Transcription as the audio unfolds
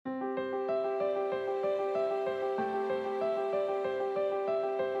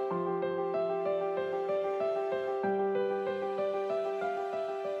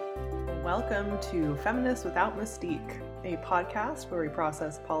welcome to Feminists Without Mystique, a podcast where we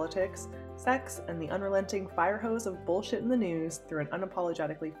process politics, sex, and the unrelenting fire hose of bullshit in the news through an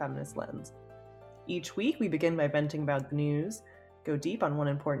unapologetically feminist lens. Each week, we begin by venting about the news, go deep on one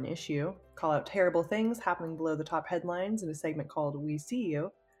important issue, call out terrible things happening below the top headlines in a segment called We See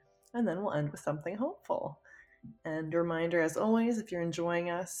You, and then we'll end with something hopeful. And a reminder, as always, if you're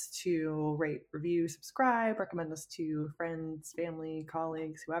enjoying us, to rate, review, subscribe, recommend us to friends, family,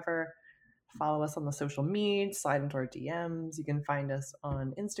 colleagues, whoever. Follow us on the social media, slide into our DMs. You can find us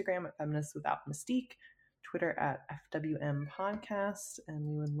on Instagram at Feminists Without Mystique, Twitter at FWM Podcast, and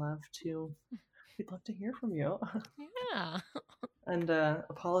we'd love to hear from you. Yeah. And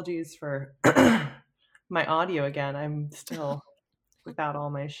apologies for my audio again. I'm still without all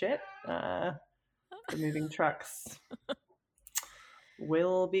my shit. The moving trucks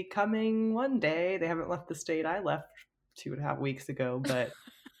will be coming one day. They haven't left the state I left 2.5 weeks ago, but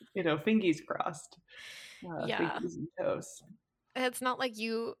fingies crossed. Yeah. Fingies and toes. It's not like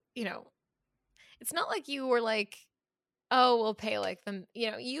it's not like you were like, oh, we'll pay like them.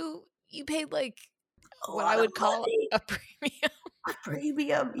 You paid like what I would call a premium. A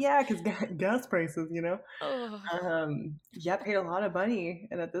premium, yeah, because gas prices, Oh. Paid a lot of money,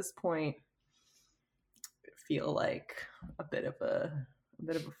 and at this point, feel like a bit of a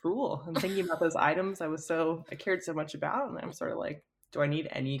fool. I'm thinking about those items I cared so much about, and I'm sort of like, do I need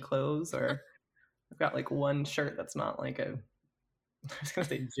any clothes? Or I've got like one shirt that's not like I was gonna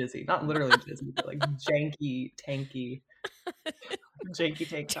say jizzy, not literally jizzy, but like janky, tanky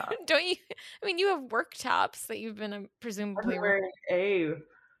tank top. Don't you? I mean, you have work tops that you've been presumably wearing.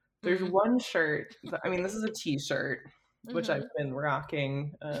 There's one shirt. This is a t-shirt, which I've been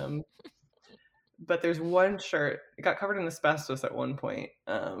rocking. But there's one shirt. It got covered in asbestos at one point.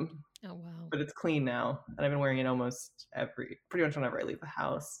 Oh wow! But it's clean now, and I've been wearing it pretty much whenever I leave the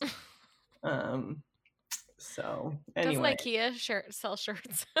house. So anyway, does IKEA sell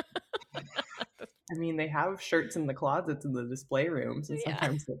shirts? They have shirts in the closets in the display rooms, and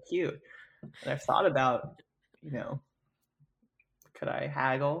sometimes they're cute. And I've thought about, could I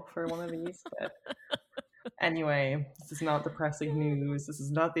haggle for one of these? But anyway, this is not depressing news. This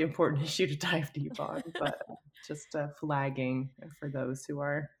is not the important issue to dive deep on, but just flagging for those who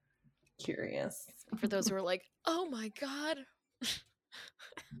are curious. For those who are like, oh my God.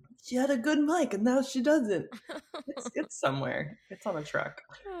 She had a good mic and now she doesn't. It's somewhere. It's on a truck.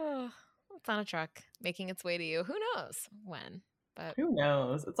 Oh, it's on a truck making its way to you. Who knows when? But who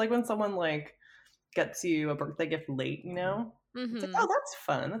knows? It's like when someone like gets you a birthday gift late, It's like, oh, that's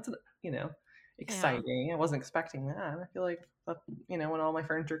fun. That's exciting. Yeah. I wasn't expecting that. I feel like when all my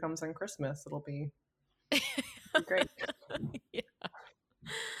furniture comes on Christmas, it'll be great. Yeah.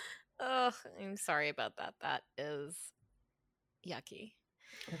 Oh, I'm sorry about that. That is yucky.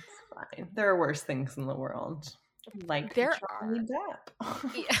 It's fine. There are worse things in the world. Like there Johnny Depp.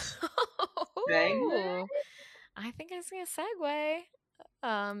 Yeah. Oh, I think I was gonna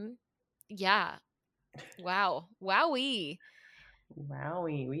segue. Yeah. Wow. Wowie.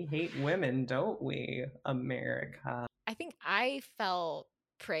 We hate women, don't we, America? I think I fell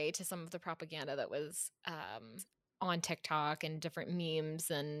prey to some of the propaganda that was on TikTok and different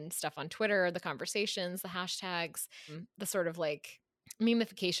memes and stuff on Twitter, the conversations, the hashtags, the sort of like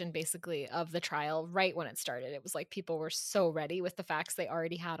memification basically of the trial right when it started. It was like people were so ready with the facts they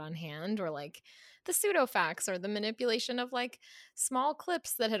already had on hand, or like the pseudo facts or the manipulation of like small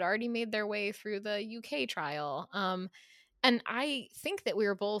clips that had already made their way through the UK trial. And I think that we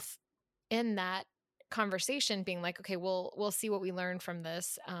were both in that conversation being like, okay, we'll see what we learn from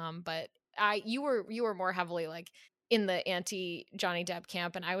this. But you were more heavily like in the anti Johnny Depp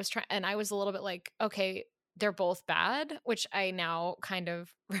camp, and I was a little bit like, okay, they're both bad, which I now kind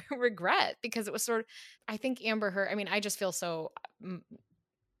of regret, because it was sort of, I think Amber Heard, I just feel so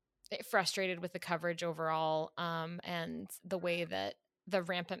frustrated with the coverage overall, and the way that the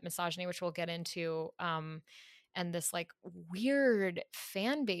rampant misogyny, which we'll get into, and this like weird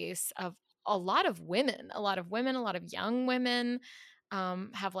fan base of a lot of women, a lot of young women,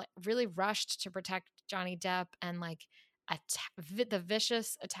 have like really rushed to protect Johnny Depp and like the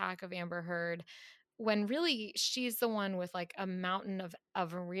vicious attack of Amber Heard, when really she's the one with like a mountain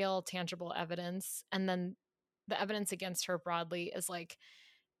of real tangible evidence. And then the evidence against her broadly is like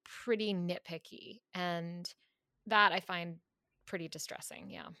pretty nitpicky. And that I find pretty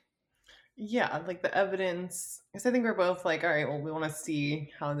distressing. Yeah. Yeah, like the evidence, because I think we're both like, all right, well, we want to see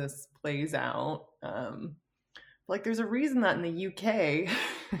how this plays out. Like there's a reason that in the UK,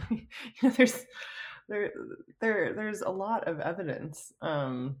 there's a lot of evidence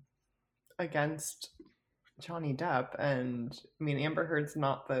against Johnny Depp, and Amber Heard's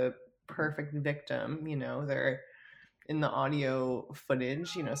not the perfect victim. They're in the audio footage,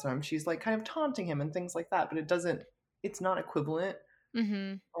 sometimes she's like kind of taunting him and things like that, but it's not equivalent.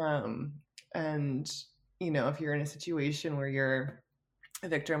 Mm-hmm. Um, and, if you're in a situation where you're a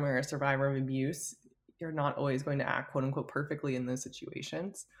victim or a survivor of abuse, you're not always going to act quote unquote perfectly in those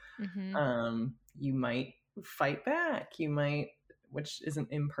situations. Mm-hmm. You might fight back. You might, which isn't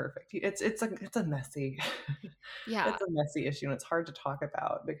imperfect. It's a messy, Yeah. it's a messy issue, and it's hard to talk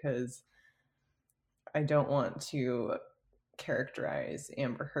about because I don't want to characterize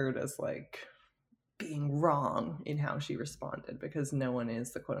Amber Heard as like being wrong in how she responded, because no one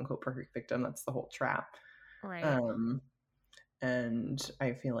is the quote unquote perfect victim. That's the whole trap. Right. Um, and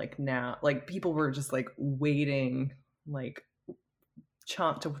I feel like now, like, people were just like waiting, like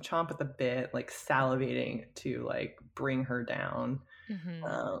chomp at the bit, like salivating to like bring her down,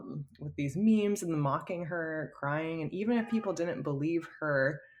 Mm-hmm. with these memes and the mocking her, crying. And even if people didn't believe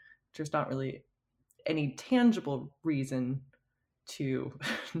her, there's not really any tangible reason to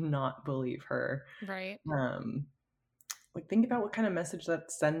not believe her. Right. Um, like, think about what kind of message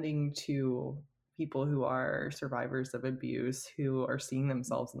that's sending to people who are survivors of abuse, who are seeing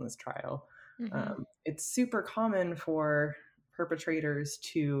themselves in this trial. Mm-hmm. It's super common for perpetrators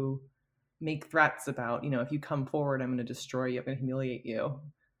to make threats about, if you come forward, I'm going to destroy you, I'm going to humiliate you.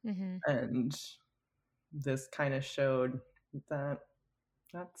 Mm-hmm. And this kind of showed that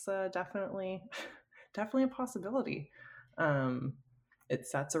that's definitely definitely a possibility. Um, it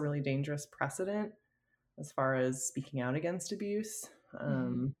sets a really dangerous precedent as far as speaking out against abuse.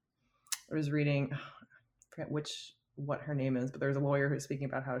 Mm-hmm. I was reading, I forget what her name is, but there's a lawyer who's speaking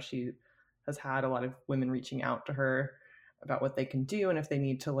about how she has had a lot of women reaching out to her about what they can do, and if they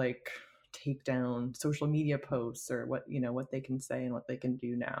need to like take down social media posts, or what they can say and what they can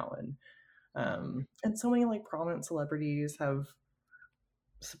do now. Mm-hmm. And so many like prominent celebrities have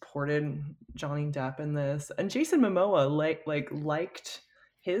supported Johnny Depp in this, and Jason Momoa liked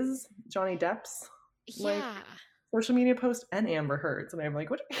his Johnny Depp's like Yeah. social media post, and Amber Heard's, and I'm like,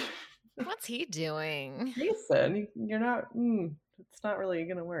 what? What's he doing? Jason, you're not. It's not really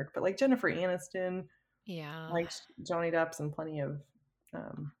gonna work. But like Jennifer Aniston Yeah. liked Johnny Depp's, and plenty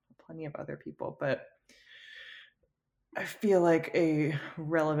of other people. But I feel like a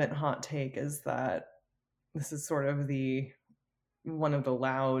relevant hot take is that this is sort of the one of the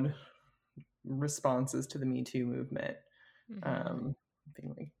loud responses to the Me Too movement. Mm-hmm.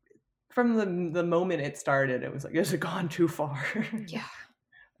 Being like, from the moment it started, it was like, has it gone too far? Yeah.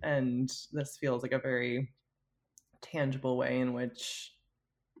 And this feels like a very tangible way in which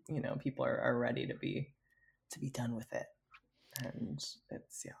people are ready to be done with it. And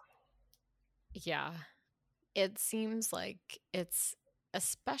it's, yeah. Yeah. It seems like it's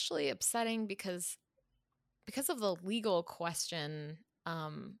especially upsetting because of the legal question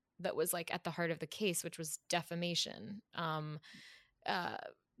that was like at the heart of the case, which was defamation. Uh,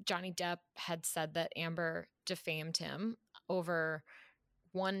 Johnny Depp had said that Amber defamed him over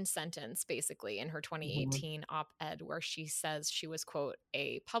one sentence, basically, in her Mhm. 2018 op-ed, where she says she was, quote,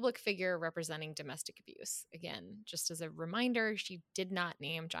 a public figure representing domestic abuse. Again, just as a reminder, she did not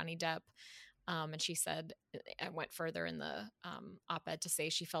name Johnny Depp. And she said, I went further in the op-ed to say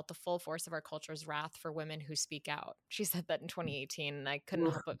she felt the full force of our culture's wrath for women who speak out. She said that in 2018, and I couldn't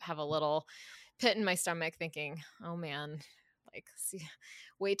Oof. help but have a little pit in my stomach thinking, oh man, like, see,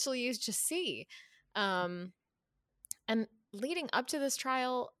 wait till you just see. Um, and leading up to this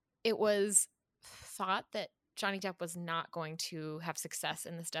trial, it was thought that Johnny Depp was not going to have success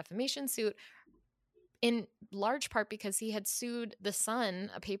in this defamation suit, in large part because he had sued The Sun,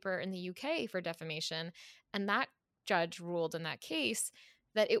 a paper in the UK, for defamation. And that judge ruled in that case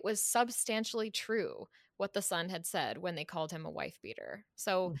that it was substantially true what The Sun had said when they called him a wife beater.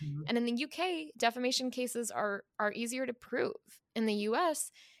 So, Mhm. and in the UK, defamation cases are easier to prove. In the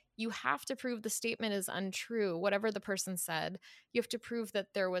US, you have to prove the statement is untrue, whatever the person said. You have to prove that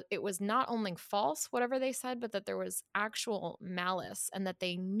it was not only false, whatever they said, but that there was actual malice and that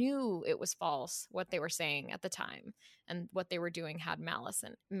they knew it was false, what they were saying at the time, and what they were doing had malice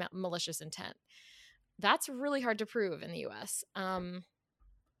and malicious intent. That's really hard to prove in the US.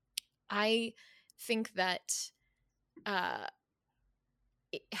 I think that uh,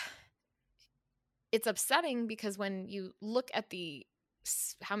 it, it's upsetting because when you look at the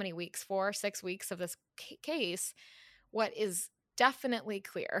how many weeks, 4 6 weeks of this case, what is definitely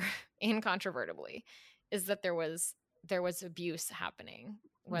clear incontrovertibly is that there was abuse happening,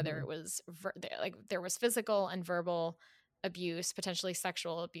 whether Mhm. it was like there was physical and verbal abuse, potentially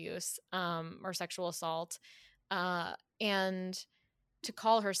sexual abuse, or sexual assault, and to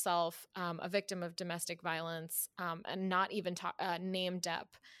call herself a victim of domestic violence, and not even name Depp,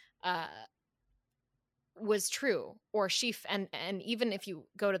 was true, or and even if you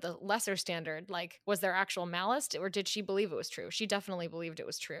go to the lesser standard, like, was there actual malice, or did she believe it was true? She definitely believed it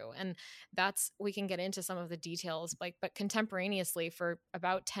was true. And we can get into some of the details, like, but contemporaneously for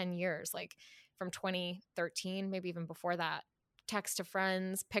about 10 years, like from 2013, maybe even before that, text to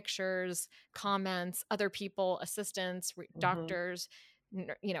friends, pictures, comments, other people, assistants, doctors,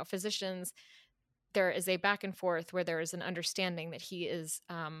 physicians, there is a back and forth where there is an understanding that he is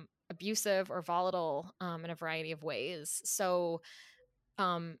abusive or volatile in a variety of ways. So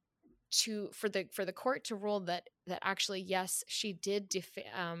for the court to rule that actually, yes, she did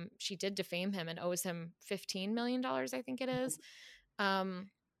defame him and owes him $15 million, I think it is,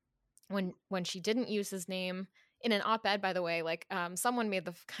 when she didn't use his name in an op-ed, by the way, like someone made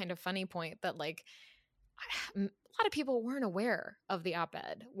the kind of funny point that, like, a lot of people weren't aware of the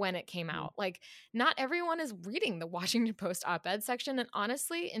op-ed when it came out. Like, not everyone is reading the Washington Post op-ed section. And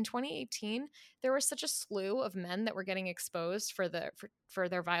honestly, in 2018, there was such a slew of men that were getting exposed for their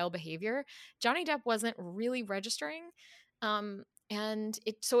vile behavior. Johnny Depp wasn't really registering. And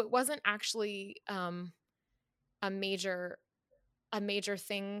it wasn't actually a major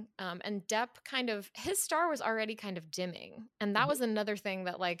thing. And Depp his star was already kind of dimming. And that was another thing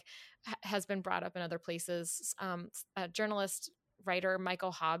that, like, has been brought up in other places. A journalist writer,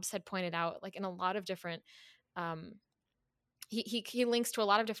 Michael Hobbs, had pointed out, like, in a lot of different, he links to a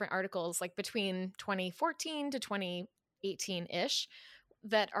lot of different articles, like between 2014 to 2018 ish,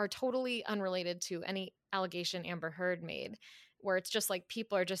 that are totally unrelated to any allegation Amber Heard made, where it's just like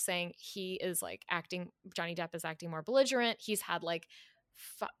people are just saying Johnny Depp is acting more belligerent. He's had like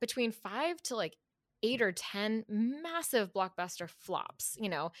between 5 to like 8 or 10 massive blockbuster flops.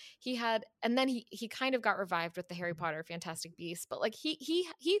 He had, and then he kind of got revived with the Harry Potter Fantastic Beasts, but like he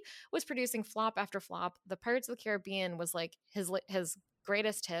was producing flop after flop. The Pirates of the Caribbean was like his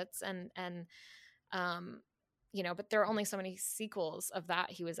greatest hits, and but there are only so many sequels of that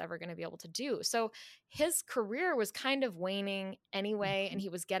he was ever going to be able to do. So his career was kind of waning anyway, and he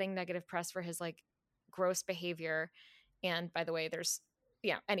was getting negative press for his like gross behavior. And by the way,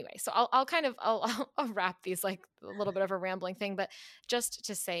 anyway, so I'll wrap these, like, a little bit of a rambling thing, but just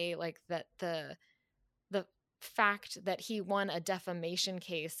to say, like, that the fact that he won a defamation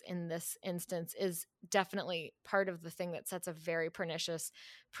case in this instance is definitely part of the thing that sets a very pernicious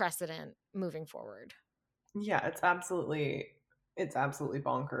precedent moving forward. Yeah, it's absolutely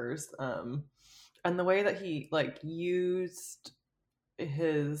bonkers. And the way that he like used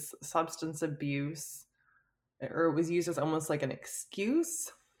his substance abuse, or it was used as almost like an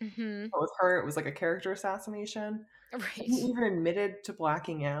excuse. Mm-hmm. But with her, it was like a character assassination. Right. He even admitted to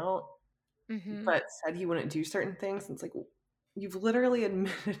blacking out, Mm-hmm. but said he wouldn't do certain things. And it's like, you've literally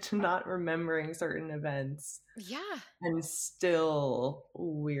admitted to not remembering certain events. Yeah. And still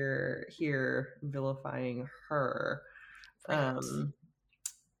we're here vilifying her. Right.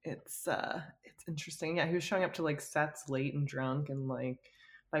 It's interesting. Yeah, he was showing up to like sets late and drunk, and like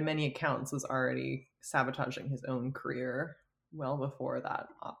by many accounts was already sabotaging his own career well before that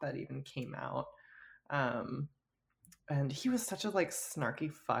op-ed even came out. And he was such a like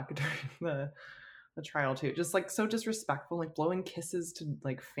snarky fuck during the trial too, just like so disrespectful, like blowing kisses to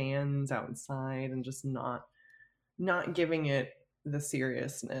like fans outside and just not giving it the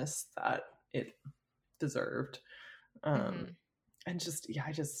seriousness that it deserved. And just, yeah,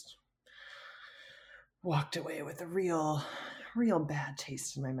 I just walked away with a real bad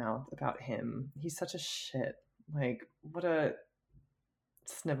taste in my mouth about him. He's such a shit. Like, what a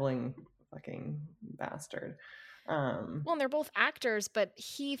sniveling fucking bastard. Well, and they're both actors, but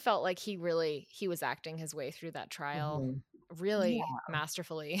he felt like he was acting his way through that trial really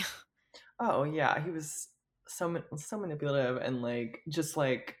masterfully. Oh yeah, he was so manipulative, and like just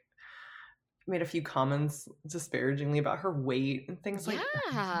like made a few comments disparagingly about her weight and things like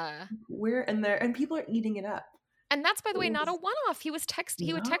that. Where and there, and people are eating it up. And that's, by the way, not a one-off. He would text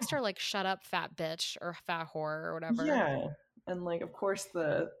her like, "Shut up, fat bitch," or "fat whore," or whatever. Yeah, and like, of course,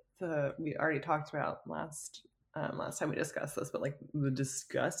 the we already talked about last time we discussed this, but like the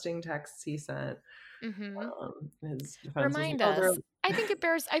disgusting texts he sent. His defense Remind us. I think it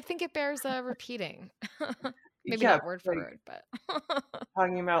bears repeating. Maybe not word for word, but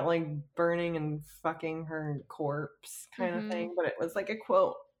talking about like burning and fucking her corpse kind of thing. But it was like a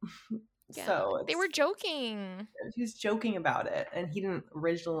quote. Yeah, so they were joking. He was joking about it, and he didn't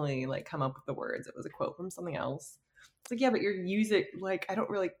originally like come up with the words. It was a quote from something else. It's like, yeah, but you're using, like, I don't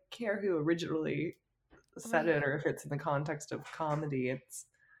really care who originally said it, or if it's in the context of comedy. It's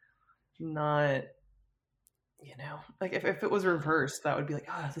not, like if it was reversed, that would be like,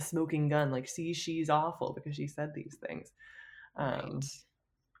 the smoking gun, like, see, she's awful because she said these things.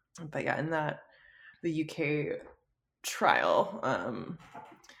 But yeah, in the UK trial,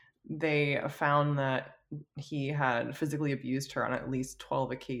 they found that he had physically abused her on at least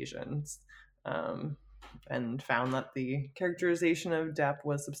 12 occasions, and found that the characterization of Depp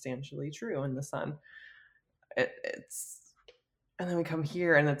was substantially true in The Sun. It's and then we come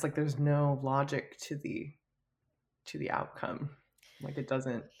here and it's like there's no logic to the outcome. Like it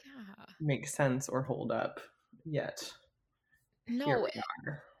doesn't Yeah. make sense or hold up yet. Here No, we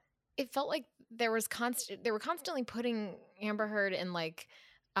are. it felt like they were constantly putting Amber Heard in like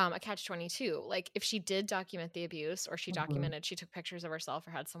a catch-22. Like if she did document the abuse, or she Mhm. took pictures of herself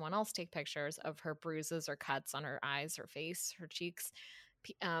or had someone else take pictures of her bruises or cuts on her eyes, her face, her cheeks,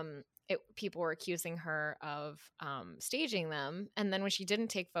 people were accusing her of staging them. And then when she didn't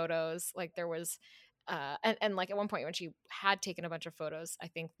take photos, like there was and like at one point when she had taken a bunch of photos, I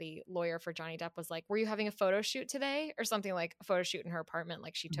think the lawyer for Johnny Depp was like, "Were you having a photo shoot today?" or something, like a photo shoot in her apartment,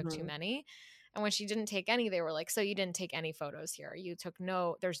 like she took too Mhm. many. And when she didn't take any, they were like, "So you didn't take any photos here. You took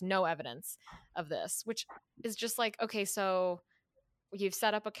no, there's no evidence of this," which is just like, okay, so you've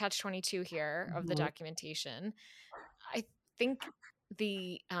set up a catch-22 here of the Mhm. documentation. I think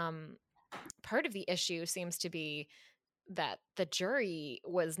the part of the issue seems to be that the jury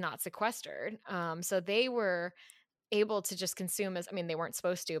was not sequestered. So they were able to just consume as, I mean, they weren't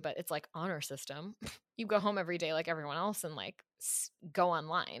supposed to, but it's like honor system. You go home every day like everyone else and like go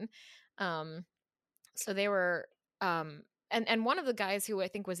online. Um, so they were, and one of the guys who I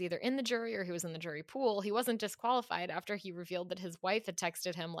think was either in the jury or he was in the jury pool, he wasn't disqualified after he revealed that his wife had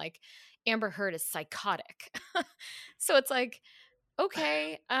texted him like, Amber Heard is psychotic. So it's like,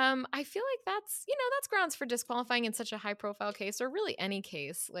 okay, I feel like that's, that's grounds for disqualifying in such a high profile case, or really any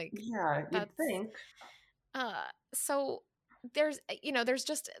case. Like Yeah, you'd that's think. uh so there's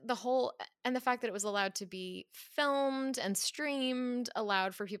just the whole, and the fact that it was allowed to be filmed and streamed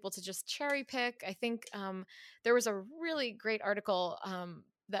allowed for people to just cherry pick. I think there was a really great article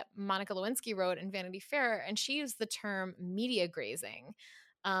that Monica Lewinsky wrote in Vanity Fair, and she used the term media grazing.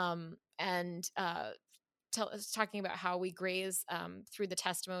 And talking about how we graze through the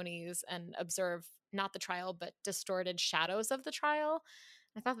testimonies and observe not the trial but distorted shadows of the trial.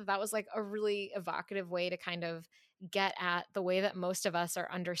 I thought that that was like a really evocative way to kind of get at the way that most of us are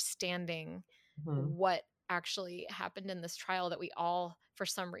understanding Mhm. what actually happened in this trial, that we all for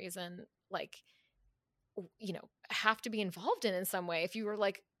some reason like have to be involved in some way. If you were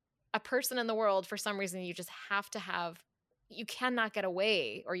like a person in the world, for some reason you just have to have, you cannot get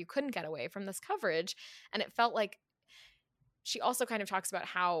away, or you couldn't get away from this coverage. And it felt like she also kind of talks about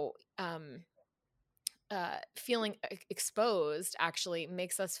how feeling exposed actually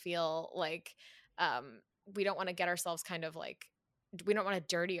makes us feel like we don't want to get ourselves kind of like, we don't want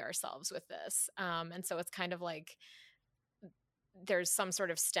to dirty ourselves with this. And so it's kind of like there's some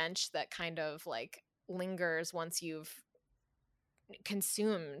sort of stench that kind of like lingers once you've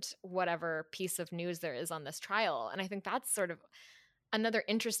consumed whatever piece of news there is on this trial. And I think that's sort of another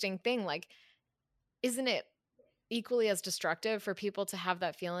interesting thing. Like, isn't it equally as destructive for people to have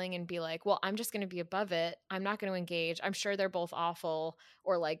that feeling and be like, well, I'm just going to be above it. I'm not going to engage. I'm sure they're both awful.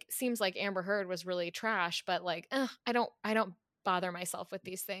 Or like, seems like Amber Heard was really trash, but like, I don't bother myself with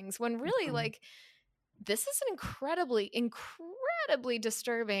these things, when really Mhm. like this is an incredibly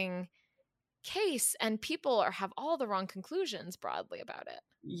disturbing case, and people have all the wrong conclusions broadly about it.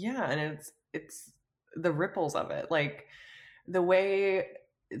 Yeah, and it's the ripples of it. Like the way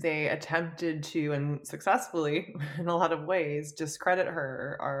they attempted to, and successfully in a lot of ways, discredit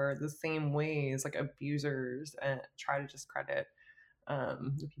her are the same ways like abusers try to discredit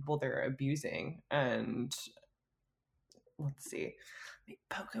the people they're abusing. And let's see, let me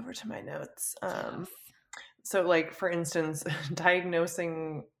poke over to my notes. Yes. So like for instance,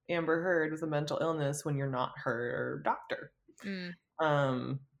 diagnosing Amber Heard with a mental illness when you're not her doctor. Mm.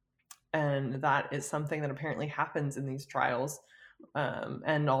 Um, and that is something that apparently happens in these trials,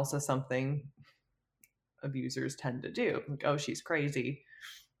 and also something abusers tend to do. Like, oh, she's crazy,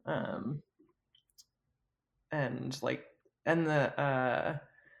 Mm-hmm. um, and like, and the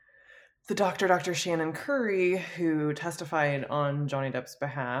doctor, Dr. Shannon Curry, who testified on Johnny Depp's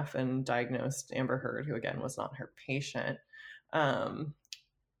behalf and diagnosed Amber Heard, who again was not her patient, um,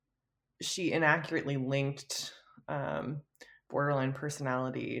 she inaccurately linked borderline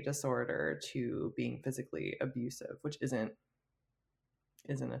personality disorder to being physically abusive, which isn't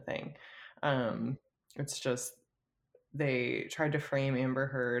a thing. Mm-hmm. Um, it's just they tried to frame Amber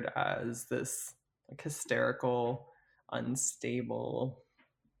Heard as this like hysterical, unstable,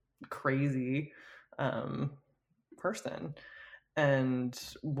 crazy um, person. And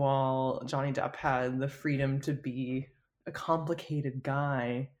while Johnny Depp had the freedom to be a complicated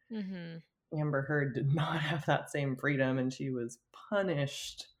guy Amber Heard did not have that same freedom, and she was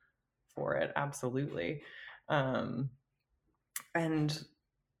punished for it, absolutely. And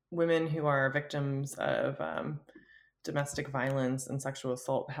women who are victims of domestic violence and sexual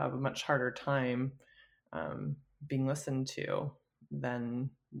assault have a much harder time being listened to than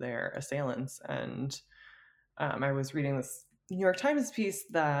their assailants. And I was reading this New York Times piece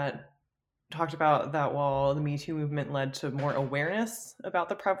that talked about that while the Me Too movement led to more awareness about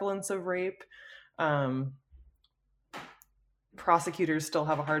the prevalence of rape, prosecutors still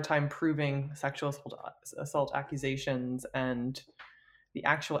have a hard time proving sexual assault accusations, and the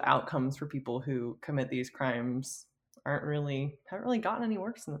actual outcomes for people who commit these crimes haven't really gotten any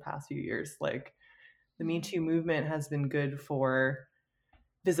worse in the past few years. Like, the Me Too movement has been good for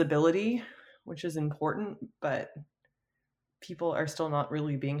visibility, which is important, but people are still not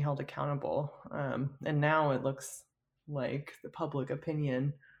really being held accountable. And now it looks like the public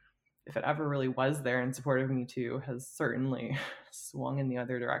opinion, if it ever really was there in support of Me Too, has certainly swung in the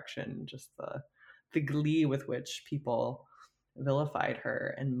other direction. Just the glee with which people vilified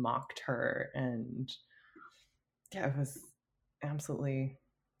her and mocked her, and yeah, it was absolutely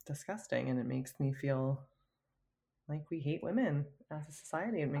disgusting. And it makes me feel like we hate women as a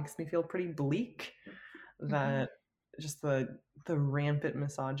society. It makes me feel pretty bleak that just the rampant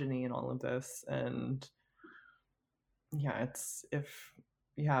misogyny in all of this. And yeah, it's, if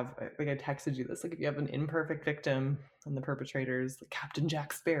you have, like, I texted you this, like, if you have an imperfect victim and the perpetrators like Captain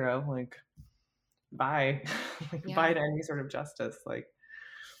Jack Sparrow, like, bye. Like, bye to any sort of justice. Like,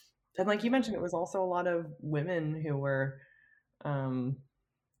 and like you mentioned, it was also a lot of women who were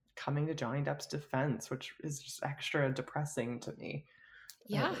coming to Johnny Depp's defense, which is just extra depressing to me.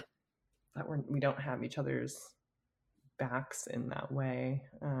 That we don't have each other's backs in that way.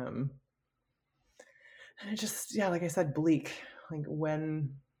 And it just, yeah, like I said, bleak. Like,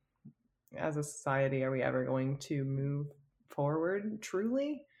 when, as a society, are we ever going to move forward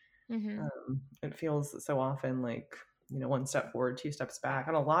truly? It feels so often like, one step forward, two steps back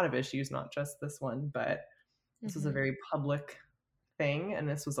on a lot of issues, not just this one, but this was a very public thing, and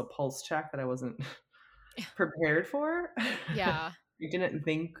this was a pulse check that I wasn't prepared for. Yeah. I didn't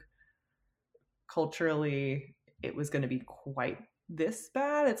think culturally it was going to be quite this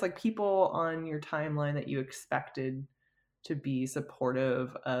bad. It's like people on your timeline that you expected to be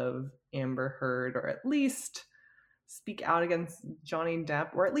supportive of Amber Heard, or at least speak out against Johnny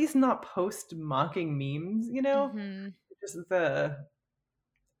Depp, or at least not post mocking memes, just the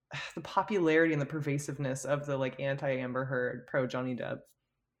popularity and the pervasiveness of the like anti-Amber Heard, pro Johnny Depp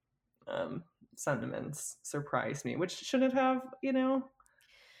sentiments surprised me, which shouldn't have,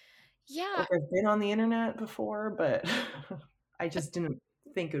 Yeah. like, I've been on the internet before, but I just didn't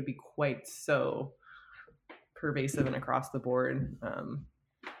think it would be quite so pervasive and across the board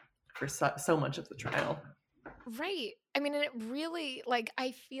for so much of the trial. Right. I mean, and it really, like,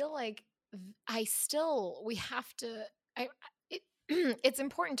 I feel like we have to, it's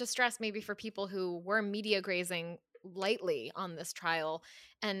important to stress, maybe for people who were media grazing lightly on this trial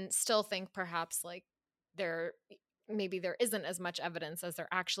and still think perhaps like maybe there isn't as much evidence as there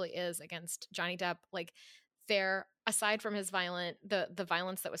actually is against Johnny Depp. Like, there, aside from his the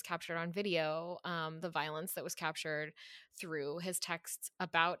violence that was captured on video, the violence that was captured through his texts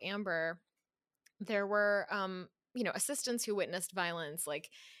about Amber, there were assistants who witnessed violence. Like,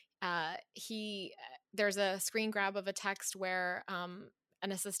 there's a screen grab of a text where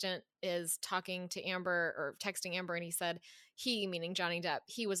an assistant is talking to Amber, or texting Amber, and he said, he, meaning Johnny Depp,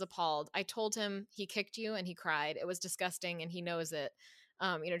 he was appalled. I told him he kicked you and he cried. It was disgusting and he knows it.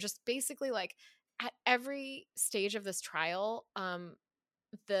 Just basically, like, at every stage of this trial,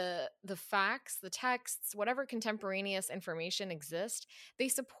 the facts, the texts, whatever contemporaneous information exists, they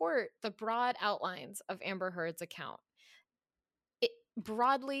support the broad outlines of Amber Heard's account,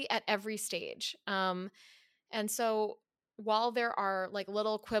 broadly at every stage. And so while there are like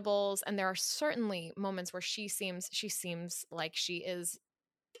little quibbles, and there are certainly moments where she seems like she is,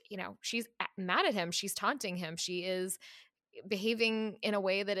 she's mad at him, she's taunting him, she is behaving in a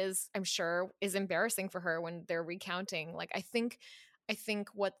way that is, I'm sure, is embarrassing for her when they're recounting. Like, I think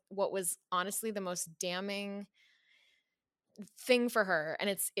what was honestly the most damning thing for her, and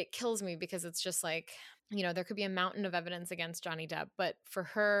it kills me because it's just like, there could be a mountain of evidence against Johnny Depp, but for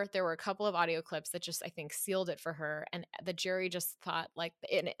her, there were a couple of audio clips that just, I think, sealed it for her. And the jury just thought, like,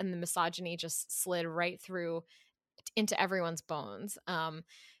 and the misogyny just slid right through into everyone's bones.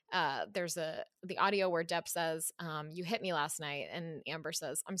 There's the audio where Depp says, "You hit me last night," and Amber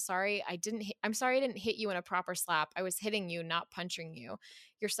says, "I'm sorry, I didn't hit you in a proper slap. I was hitting you, not punching you.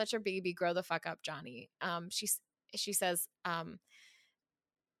 You're such a baby. Grow the fuck up, Johnny." She says,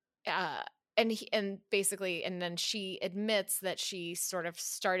 uh, and basically, and then she admits that she sort of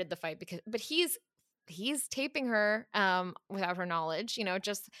started the fight but he's taping her without her knowledge,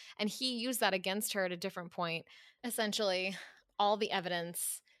 just, and he used that against her at a different point. Essentially, all the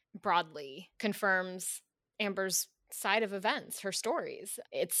evidence broadly confirms Amber's side of events, her stories.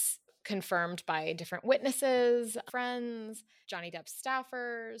 It's confirmed by different witnesses, friends, Johnny Depp's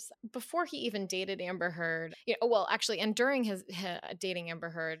staffers. Before he even dated Amber Heard, well, actually, and during his dating Amber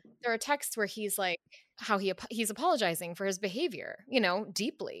Heard, there are texts where he's like, how he's apologizing for his behavior,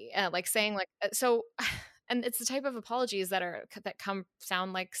 deeply, like saying like, so, and it's the type of apologies that come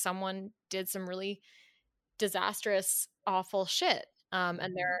sound like someone did some really disastrous, awful shit.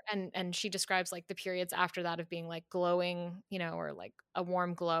 And there and she describes like the periods after that of being like glowing, or like a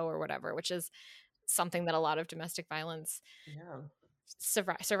warm glow or whatever, which is something that a lot of domestic violence Yeah.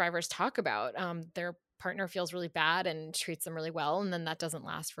 survivors talk about. Their partner feels really bad and treats them really well, and then that doesn't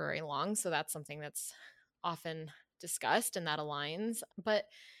last for very long. So that's something that's often discussed, and that aligns. But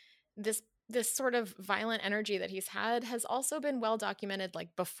this sort of violent energy that he's had has also been well documented,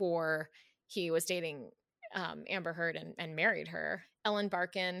 like before he was dating Amber Heard and married her. Ellen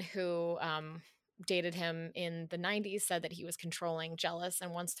Barkin, who dated him in the 90s, said that he was controlling, jealous,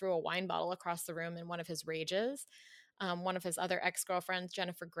 and once threw a wine bottle across the room in one of his rages. One of his other ex-girlfriends,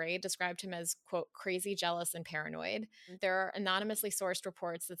 Jennifer Grey, described him as, quote, crazy, jealous, and paranoid. There are anonymously sourced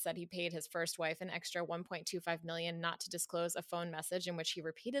reports that said he paid his first wife an extra $1.25 million not to disclose a phone message in which he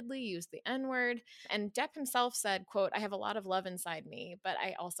repeatedly used the N-word. And Depp himself said, quote, I have a lot of love inside me, but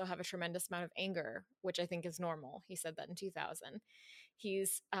I also have a tremendous amount of anger, which I think is normal. He said that in 2000.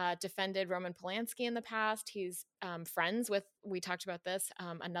 He's defended Roman Polanski in the past. He's friends with, we talked about this,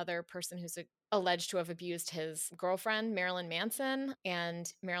 another person who's alleged to have abused his girlfriend, Marilyn Manson.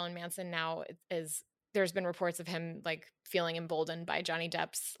 And Marilyn Manson now there's been reports of him like feeling emboldened by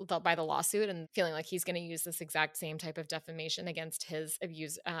by the lawsuit, and feeling like he's going to use this exact same type of defamation against his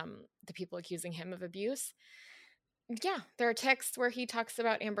abuse, the people accusing him of abuse. Yeah, there are texts where he talks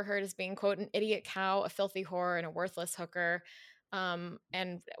about Amber Heard as being, quote, an idiot cow, a filthy whore, and a worthless hooker.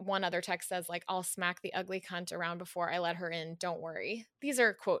 And one other text says, like, I'll smack the ugly cunt around before I let her in. Don't worry. These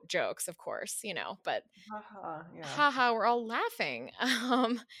are, quote, jokes, of course, but Yeah. haha, we're all laughing.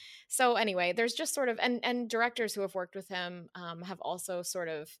 So anyway, there's just sort of, and directors who have worked with him have also sort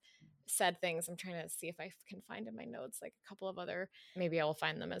of said things. I'm trying to see if I can find in my notes, like a couple of other, maybe I will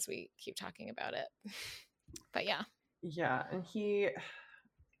find them as we keep talking about it. But yeah. Yeah, and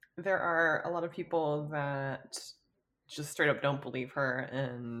there are a lot of people that just straight up don't believe her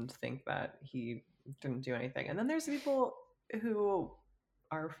and think that he didn't do anything. And then there's people who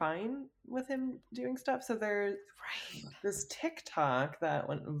are fine with him doing stuff. So there's this TikTok that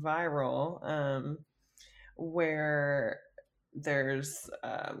went viral, where there's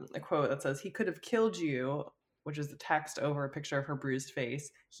a quote that says, he could have killed you, which is the text over a picture of her bruised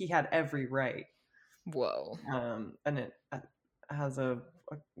face. He had every right. Whoa. And it has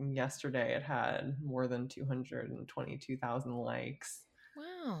yesterday it had more than 222,000 likes.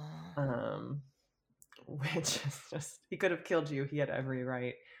 Wow. Which is just, he could have killed you. He had every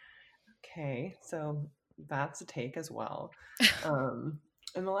right. Okay, so that's a take as well.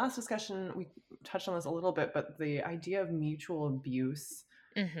 In the last discussion, we touched on this a little bit, but the idea of mutual abuse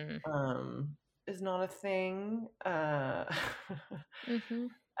is not a thing.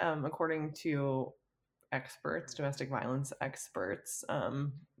 According to experts, domestic violence experts,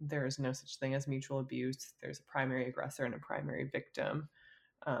 there's no such thing as mutual abuse. There's a primary aggressor and a primary victim.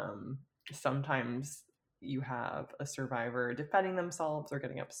 Sometimes you have a survivor defending themselves or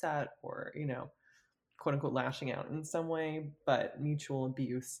getting upset or, quote unquote, lashing out in some way, but mutual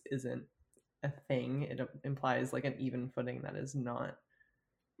abuse isn't a thing. It implies like an even footing that is not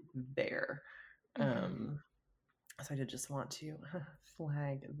there. So I did just want to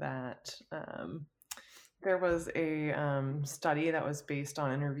flag that. There was a study that was based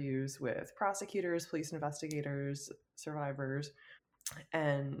on interviews with prosecutors, police investigators, survivors,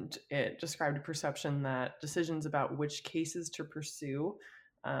 and it described a perception that decisions about which cases to pursue,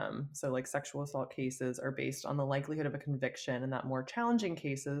 so like sexual assault cases, are based on the likelihood of a conviction, and that more challenging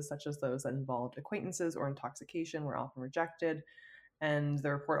cases, such as those that involved acquaintances or intoxication, were often rejected. And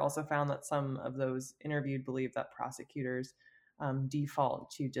the report also found that some of those interviewed believed that prosecutors default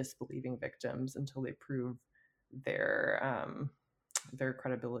to disbelieving victims until they prove their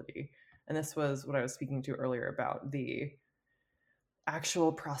credibility. And this was what I was speaking to earlier about the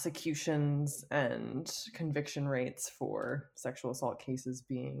actual prosecutions and conviction rates for sexual assault cases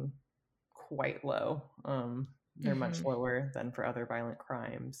being quite low. They're much lower than for other violent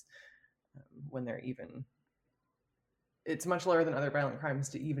crimes when they're even it's much lower than other violent crimes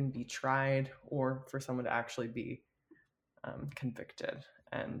to even be tried or for someone to actually be convicted.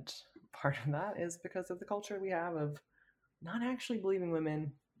 And part of that is because of the culture we have of not actually believing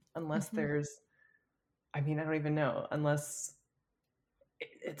women unless Mhm. there's, I mean, I don't even know, unless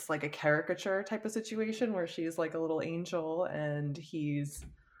it's like a caricature type of situation where she's like a little angel and he's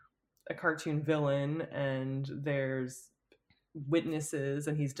a cartoon villain and there's witnesses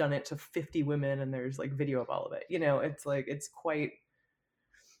and he's done it to 50 women and there's like video of all of it. You know, it's like it's quite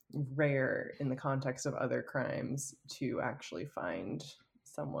rare in the context of other crimes to actually find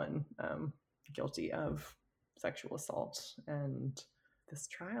someone guilty of sexual assault. And this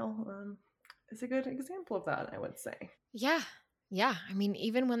trial is a good example of that, I would say. Yeah. Yeah. I mean,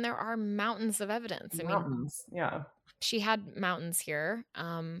 even when there are mountains of evidence, I mean, Mountains, yeah. she had mountains here,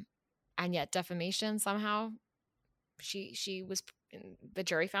 and yet defamation somehow she was the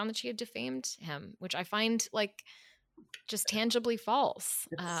jury found that she had defamed him, which I find like just tangibly false.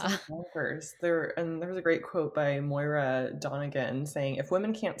 It's so bonkers. There was a great quote by Moira Donegan saying, "If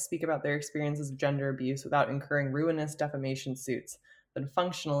women can't speak about their experiences of gender abuse without incurring ruinous defamation suits, then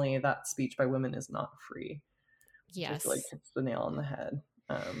functionally that speech by women is not free." Which I feel like Yes. hits the nail on the head.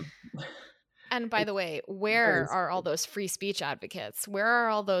 Um, And by the it's way, very where are all scary. those free speech advocates? Where are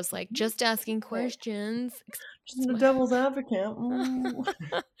all those like just asking Oh, questions? just the devil's advocate. I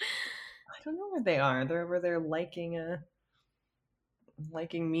don't know where they are. They're over there liking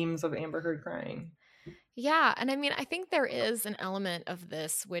memes of Amber Heard crying. Yeah, and I mean, I think there is an element of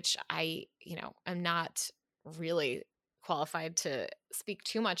this which I, am not really qualified to speak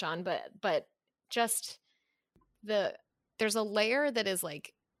too much on, but just the there's a layer that is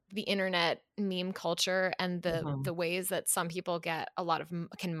like the internet meme culture and Mhm, the ways that some people get a lot of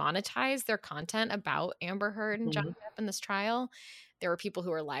can monetize their content about Amber Heard and Johnny mhm, Depp in this trial. There were people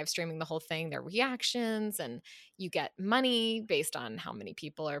who are live streaming the whole thing, their reactions, and you get money based on how many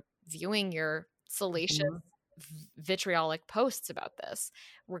people are viewing your salacious mhm, vitriolic posts about this,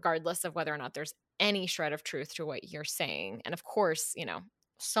 regardless of whether or not there's any shred of truth to what you're saying. And of course,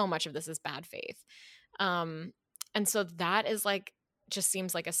 so much of this is bad faith. Um, and so that is like just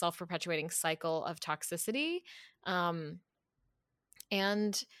seems like a self-perpetuating cycle of toxicity. Um,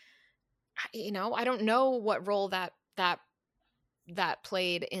 and I don't know what role that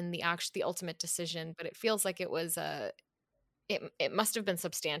played in the ultimate decision, but it feels like it must have been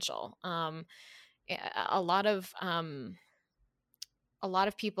substantial. A a lot of a lot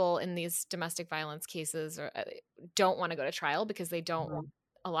of people in these domestic violence cases don't want to go to trial because they don't want mhm,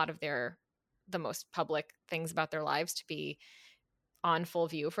 a lot of the most public things about their lives to be on full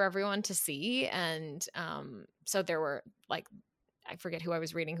view for everyone to see. And so there were like, I forget who I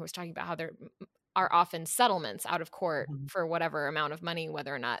was reading who was talking about how there are often settlements out of court mhm. for whatever amount of money,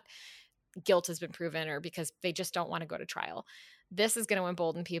 whether or not guilt has been proven or because they just don't want to go to trial. This is going to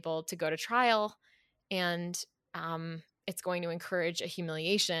embolden people to go to trial, and it's going to encourage a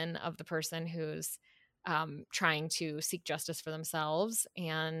humiliation of the person who's trying to seek justice for themselves.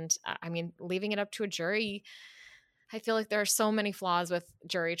 And I mean, leaving it up to a jury, I feel like there are so many flaws with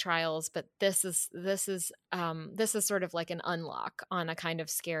jury trials, but this is sort of like an unlock on a kind of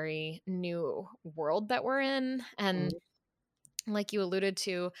scary new world that we're in. And Mhm. like you alluded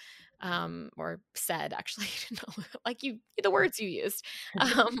to, or said actually, like the words you used,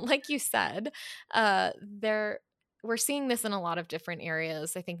 like you said, there we're seeing this in a lot of different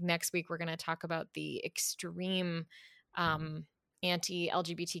areas. I think next week we're going to talk about the extreme um,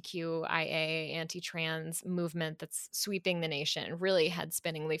 anti-LGBTQIA, anti-trans movement that's sweeping the nation, really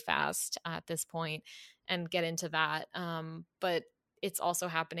head-spinningly fast at this point, and get into that. But it's also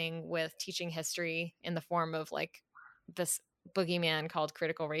happening with teaching history in the form of like this boogeyman called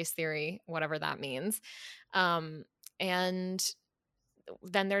critical race theory, whatever that means. Um, and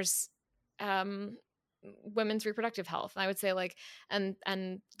then there's um, women's reproductive health. I would say like, and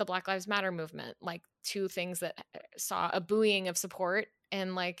the Black Lives Matter movement, like two things that saw a buoying of support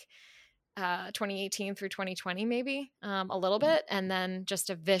in like 2018 through 2020, maybe a little bit, and then just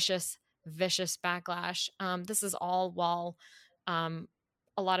a vicious backlash. This is all while um,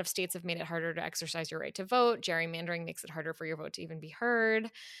 a lot of states have made it harder to exercise your right to vote. Gerrymandering makes it harder for your vote to even be heard.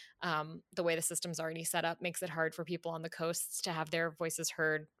 The way the system's already set up makes it hard for people on the coasts to have their voices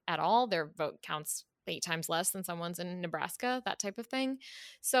heard at all. Their vote counts 8 times less than someone's in Nebraska, that type of thing.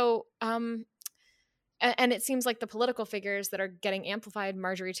 So, and it seems like the political figures that are getting amplified,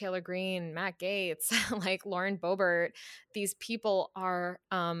 Marjorie Taylor Greene, Matt Gaetz, like Lauren Boebert, these people are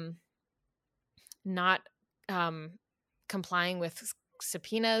not complying with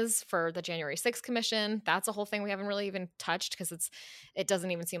subpoenas for the January 6th commission. That's a whole thing we haven't really even touched because it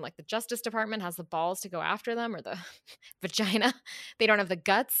doesn't even seem like the Justice Department has the balls to go after them, or the vagina. They don't have the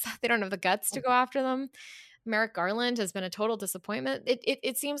guts. They don't have the guts to go after them. Merrick Garland has been a total disappointment.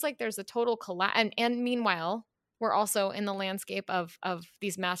 It seems like there's a total collapse. And meanwhile, we're also in the landscape of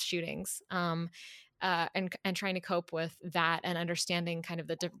these mass shootings. And trying to cope with that and understanding kind of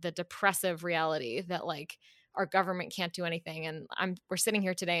the depressive reality that like our government can't do anything. And we're sitting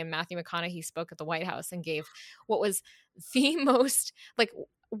here today, and Matthew McConaughey spoke at the White House and gave what was the most like.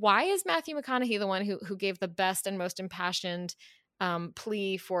 Why is Matthew McConaughey the one who gave the best and most impassioned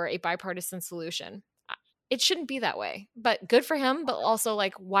plea for a bipartisan solution? It shouldn't be that way, but good for him. But also,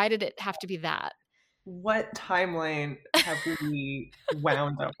 like, why did it have to be that? What timeline have we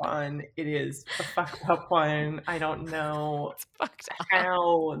wound up on? It is a fucked up one. I don't know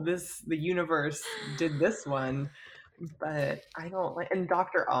how the universe did this one, but I don't like. And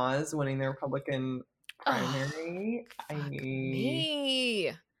Dr. Oz winning the Republican primary. I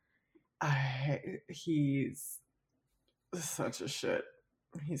mean, he's such a shit.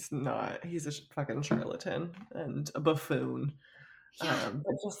 He's not. He's a fucking charlatan and a buffoon. Yeah.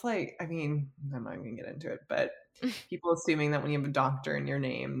 But just like, I mean, I'm not going to get into it, but people assuming that when you have a doctor in your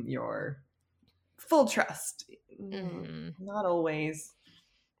name, you're full trust. Not always.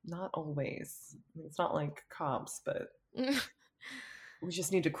 Not always. It's not like cops, but we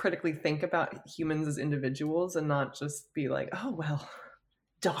just need to critically think about humans as individuals and not just be like, oh, well,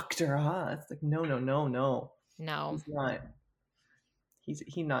 Dr. Oz. Like, no. He's not.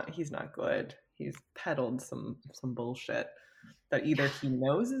 He's not good. He's peddled some bullshit that either he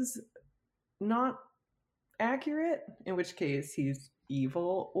knows is not accurate, in which case he's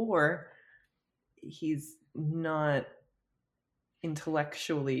evil, or he's not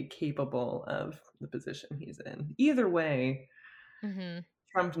intellectually capable of the position he's in. Either way,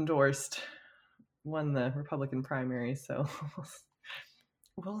 Trump endorsed, won the Republican primary, so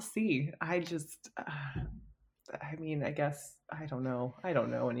we'll see. I guess I don't know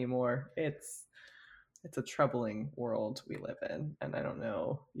anymore. It's a troubling world we live in, and I don't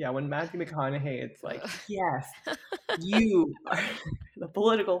know. Yeah, when Matthew McConaughey, it's like, yes, you are the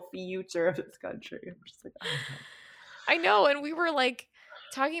political future of this country. I'm just like, I know, and we were like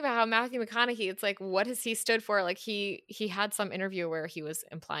talking about how Matthew McConaughey, it's like, what has he stood for? Like he had some interview where he was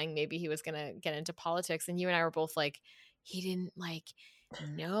implying maybe he was gonna get into politics, and you and I were both like, he didn't like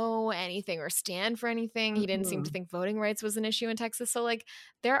know anything or stand for anything. He didn't seem to think voting rights was an issue in Texas. So like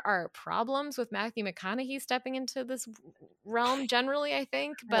there are problems with Matthew McConaughey stepping into this realm generally, I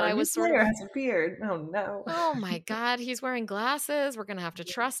think. But I was sort of has a beard. Oh no. Oh my God, he's wearing glasses. We're gonna have to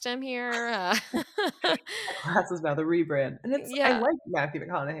trust him here. Glasses now, the rebrand. And I like Matthew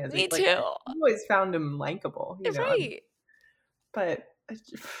McConaughey. Me too. I've always found him likable. Right. But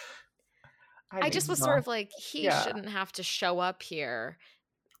I just was sort of like, he shouldn't have to show up here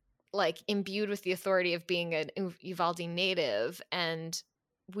like imbued with the authority of being an Uvalde native. And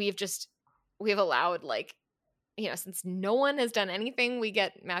we've allowed, like, since no one has done anything, we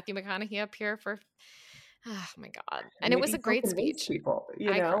get Matthew McConaughey up here for, oh my God. And it was a great speech. People,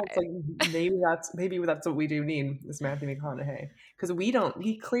 it's like maybe that's what we do need, is Matthew McConaughey. Because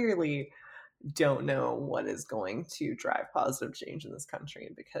we clearly don't know what is going to drive positive change in this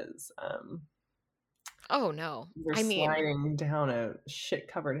country, because oh no, we're sliding down a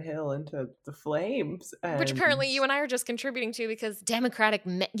shit-covered hill into the flames, which apparently you and I are just contributing to, because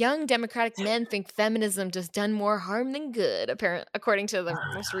young Democratic men think feminism does done more harm than good. Apparently, according to the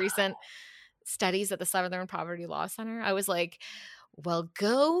most recent studies at the Southern Poverty Law Center. I was like, well,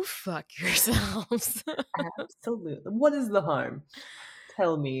 go fuck yourselves. Absolutely. What is the harm?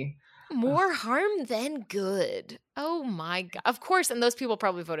 Tell me. More harm than good. Oh my God. Of course. And those people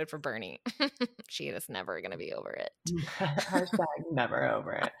probably voted for Bernie. She is never going to be over it. Hashtag never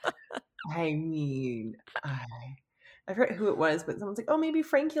over it. I mean, I forget who it was, but someone's like, oh, maybe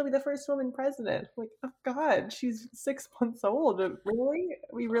Frankie will be the first woman president. I'm like, oh God, she's 6 months old. Really?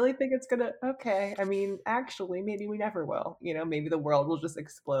 We really think it's going to, okay. I mean, actually, maybe we never will. Maybe the world will just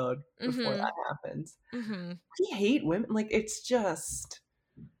explode before that happens. We hate women. Like, it's just,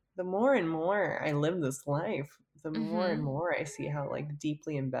 the more and more I live this life, the more and more I see how, like,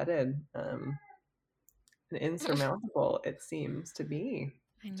 deeply embedded and insurmountable it seems to be.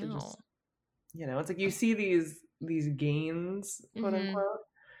 I know. It's like you see these gains, quote unquote,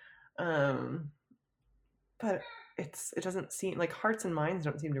 but it doesn't seem like hearts and minds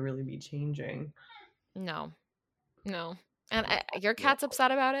don't seem to really be changing. No. And your cat's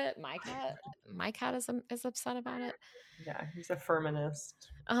upset about it. My cat is upset about it. Yeah, he's a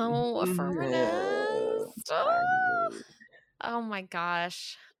feminist. Oh, a feminist. Oh. Oh my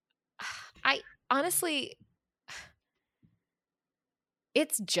gosh. I honestly,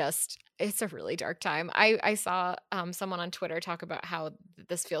 it's a really dark time. I saw someone on Twitter talk about how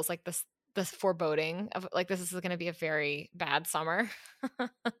this feels like this foreboding of like this is going to be a very bad summer.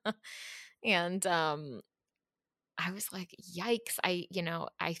 And I was like, yikes.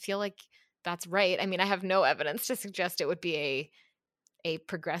 I feel like that's right. I mean, I have no evidence to suggest it would be a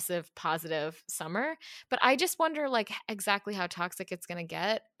progressive positive summer, but I just wonder like exactly how toxic it's going to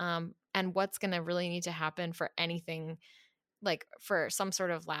get, and what's going to really need to happen for anything, like for some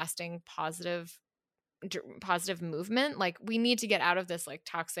sort of lasting positive movement. Like we need to get out of this like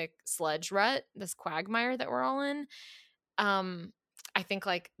toxic sludge rut, this quagmire that we're all in. I think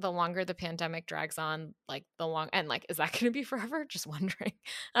like the longer the pandemic drags on, like and like, is that going to be forever? Just wondering.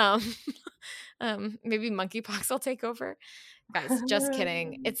 Um, maybe monkeypox will take over. Guys, just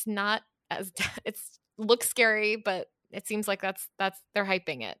kidding. It's not as it's looks scary, but it seems like that's they're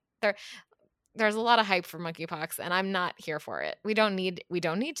hyping it. There's a lot of hype for monkeypox, and I'm not here for it. We don't need to. We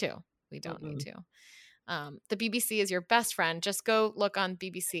don't need to. The BBC is your best friend. Just go look on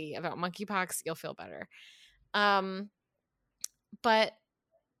BBC about monkeypox. You'll feel better. But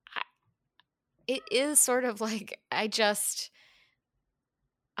it is sort of like I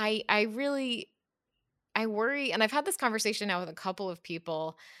really worry, and I've had this conversation now with a couple of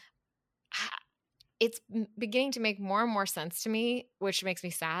people. It's beginning to make more and more sense to me, which makes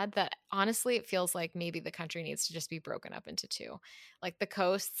me sad that honestly it feels like maybe the country needs to just be broken up into two, like the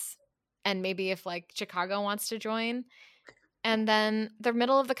coasts, and maybe if like Chicago wants to join, and then the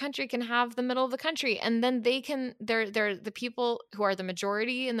middle of the country can have the middle of the country, and then they're the people who are the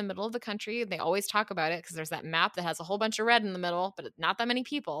majority in the middle of the country. They always talk about it because there's that map that has a whole bunch of red in the middle, but not that many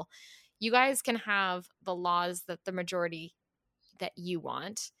people. You guys can have the laws that the majority that you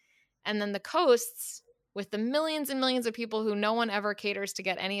want, and then the coasts with the millions and millions of people who no one ever caters to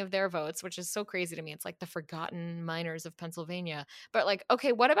get any of their votes, which is so crazy to me. It's like the forgotten miners of Pennsylvania. But like,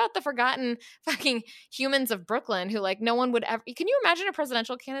 okay, what about the forgotten fucking humans of Brooklyn who like no one would ever. Can you imagine a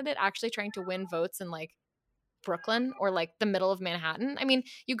presidential candidate actually trying to win votes in like Brooklyn or like the middle of Manhattan? I mean,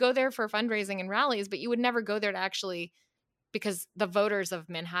 you go there for fundraising and rallies, but you would never go there to actually, because the voters of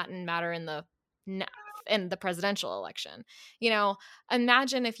Manhattan matter in the presidential election.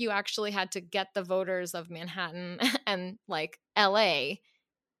 Imagine if you actually had to get the voters of Manhattan and like LA,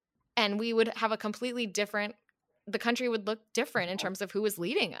 and we would have a completely different, the country would look different in terms of who is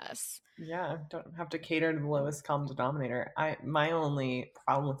leading us. Yeah, don't have to cater to the lowest common denominator. My only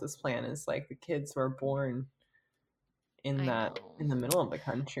problem with this plan is like the kids who are born in the middle of the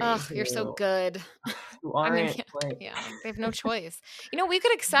country. Oh, you're so good. Who aren't they have no choice. We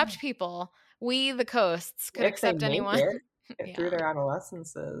could accept people. We, the coasts, could accept anyone. Get through their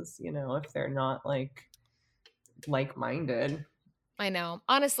adolescences, if they're not like-minded. I know.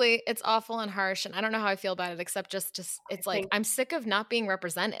 Honestly, it's awful and harsh, and I don't know how I feel about it, except it's like I'm sick of not being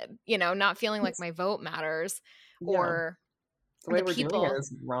represented, not feeling like my vote matters, or the way we're doing it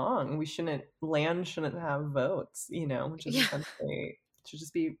is wrong. Land shouldn't have votes, which is essentially, it should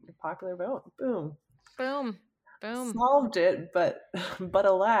just be a popular vote. Boom. Boom. Boom. Solved it, but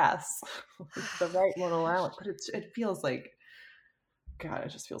alas, the right won't allow it. But it feels like, God, it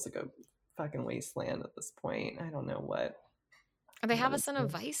just feels like a fucking wasteland at this point. I don't know what. They have us in a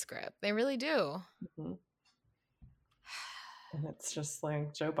vice grip. They really do. Mm-hmm. And it's just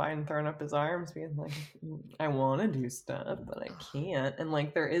like Joe Biden throwing up his arms, being like, I want to do stuff, but I can't. And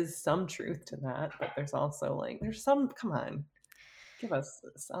like, there is some truth to that, but there's also like, come on, give us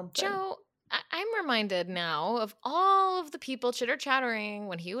something. Joe, I'm reminded now of all of the people chitter-chattering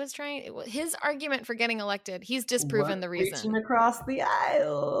when he was his argument for getting elected. He's disproven the reason. Reaching across the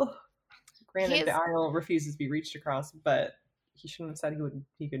aisle. Granted, the aisle refuses to be reached across, but he shouldn't have said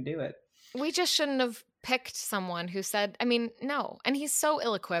he could do it. We just shouldn't have picked someone who said, no. And he's so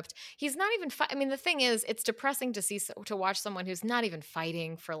ill-equipped. He's not even the thing is, it's depressing to watch someone who's not even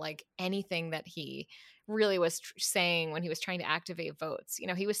fighting for like anything that he really was saying when he was trying to activate votes.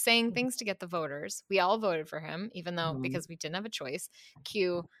 He was saying things to get the voters. We all voted for him, even though because we didn't have a choice.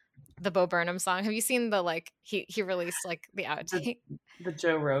 Cue the Bo Burnham song. Have you seen the like he released like the outtake? The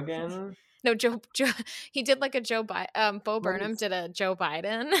Joe Rogan. No, Joe. He did like a Joe Biden. Bo Burnham did a Joe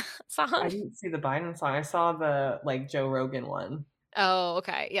Biden song. I didn't see the Biden song. I saw the like Joe Rogan one. Oh,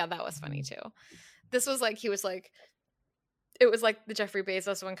 okay. Yeah, that was funny too. This was like it was like the Jeffrey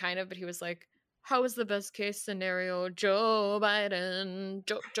Bezos one kind of, but he was like, how is the best case scenario? Joe Biden,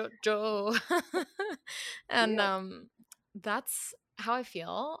 Joe. And that's how I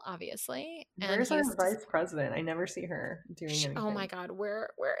feel, obviously. And Where's our vice president? I never see her doing anything. Oh my God, where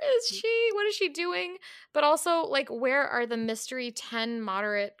is she? What is she doing? But also, like, where are the mystery 10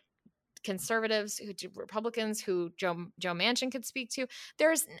 moderate conservatives, Republicans who Joe Manchin could speak to?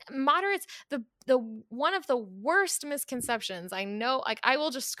 There's moderates. The one of the worst misconceptions I know, like, I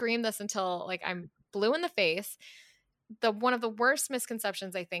will just scream this until like I'm blue in the face. One of the worst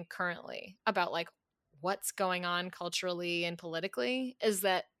misconceptions I think currently about like what's going on culturally and politically is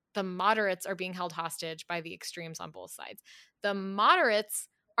that the moderates are being held hostage by the extremes on both sides. The moderates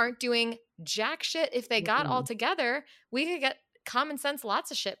aren't doing jack shit. If they got all together, we could get common sense lots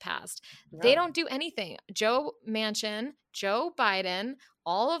of shit passed. Yeah. They don't do anything. Joe Manchin, Joe Biden,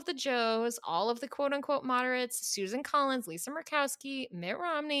 all of the Joes, all of the quote unquote moderates, Susan Collins, Lisa Murkowski, Mitt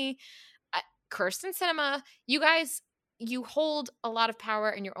Romney, Kirsten Sinema, you guys, you hold a lot of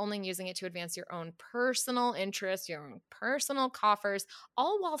power and you're only using it to advance your own personal interests, your own personal coffers,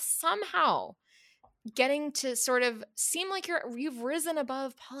 all while somehow getting to sort of seem like you've risen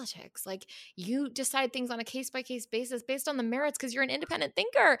above politics. Like you decide things on a case-by-case basis based on the merits because you're an independent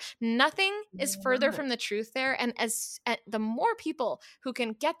thinker. Nothing is further from the truth there. And the more people who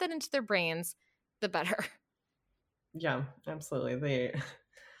can get that into their brains, the better. Yeah, absolutely.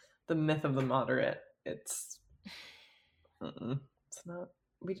 The myth of the moderate. It's not.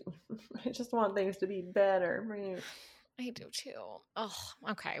 I just want things to be better. I do too. Oh,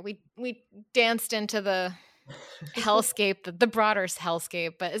 okay. We danced into the hellscape, the broader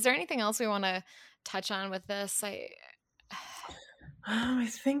hellscape. But is there anything else we want to touch on with this? I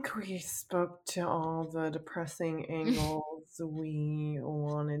think we spoke to all the depressing angles we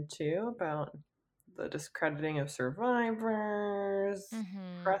wanted to about the discrediting of survivors,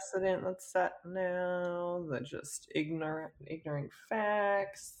 precedent that's set now, the just ignoring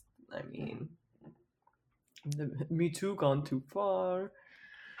facts. I mean, the Me Too gone too far.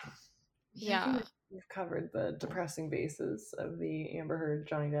 Yeah. We've covered the depressing basis of the Amber Heard,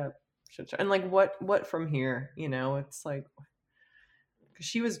 Johnny Depp shit show. And like what from here, it's like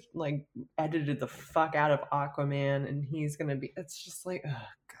she was like edited the fuck out of Aquaman and he's gonna be, it's just like, oh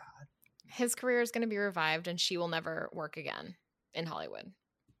god, his career is going to be revived and she will never work again in Hollywood.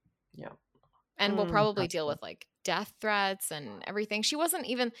 Yeah. And we'll probably deal with like death threats and everything. She wasn't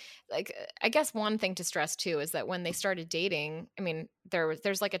even like, I guess one thing to stress too is that when they started dating, I mean,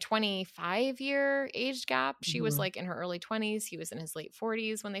 there's like a 25-year age gap. She was like in her early 20s. He was in his late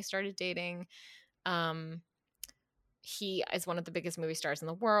 40s when they started dating. He is one of the biggest movie stars in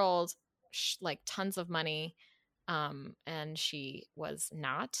the world, like tons of money. And she was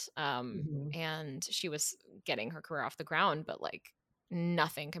not. And she was getting her career off the ground, but like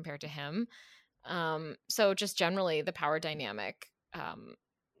nothing compared to him. So just generally the power dynamic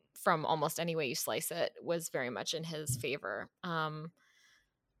from almost any way you slice it was very much in his favor.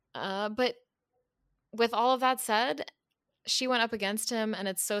 But with all of that said, she went up against him and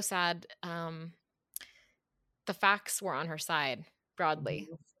it's so sad. The facts were on her side broadly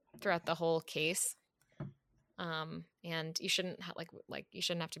throughout the whole case. And you shouldn't you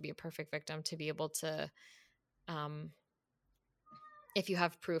shouldn't have to be a perfect victim to be able to, if you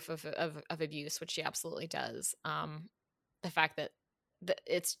have proof of abuse, which she absolutely does, the fact that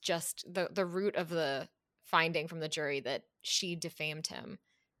it's just the root of the finding from the jury that she defamed him,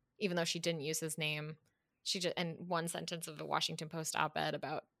 even though she didn't use his name. She just, and one sentence of the Washington Post op-ed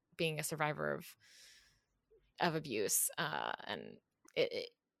about being a survivor of abuse, and it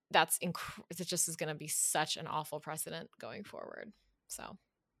just is going to be such an awful precedent going forward. So,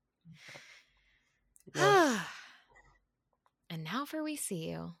 yeah. And now for We See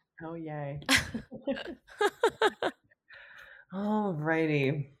You. Oh, yay.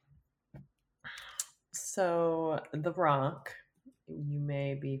 Alrighty. So, The Rock, you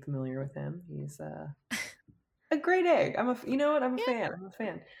may be familiar with him. He's a great egg. I'm a fan. I'm a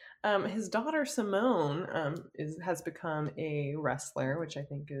fan. His daughter Simone has become a wrestler, which I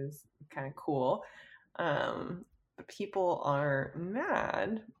think is kind of cool. But people are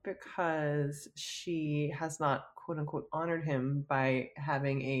mad because she has not, quote unquote, honored him by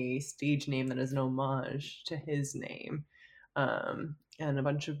having a stage name that is an homage to his name. And a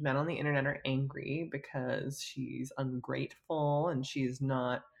bunch of men on the internet are angry because she's ungrateful and she's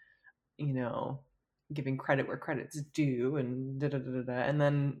not, giving credit where credit's due and da-da-da-da-da. And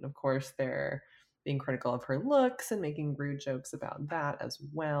then, of course, they're being critical of her looks and making rude jokes about that as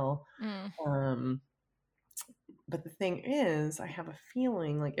well. But the thing is, I have a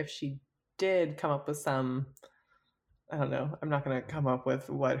feeling like if she did come up with some, I don't know, I'm not going to come up with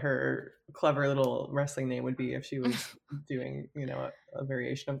what her clever little wrestling name would be if she was doing, a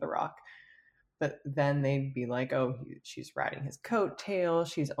variation of The Rock. But then they'd be like, oh, she's riding his coattail.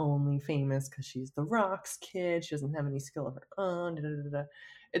 She's only famous because she's the Rock's kid. She doesn't have any skill of her own. Da, da, da, da.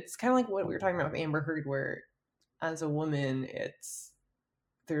 It's kind of like what we were talking about with Amber Heard, where as a woman,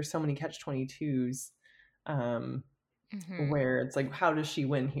 there's so many catch-22s, where it's like, how does she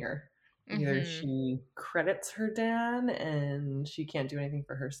win here? Either she credits her dad and she can't do anything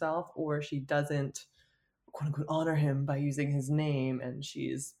for herself, or she doesn't, quote unquote, honor him by using his name and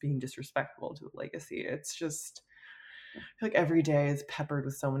she's being disrespectful to a legacy. It's just, I feel like every day is peppered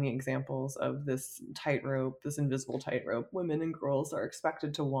with so many examples of this tightrope, this invisible tightrope women and girls are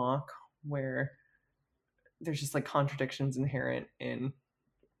expected to walk, where there's just like contradictions inherent in,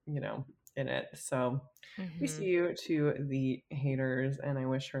 in it. So we see you to the haters, and I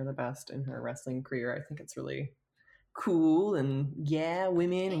wish her the best in her wrestling career. I think it's really cool, and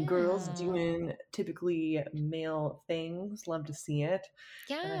women and girls doing typically male things. Love to see it.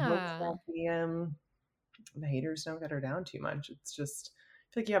 And I hope that the haters don't get her down too much. It's just,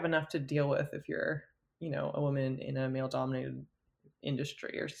 I feel like you have enough to deal with if you're, a woman in a male dominated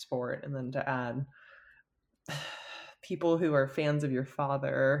industry or sport, and then to add people who are fans of your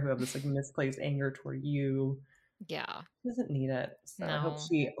father who have this like misplaced anger toward you. Yeah. Doesn't need it. So No. I hope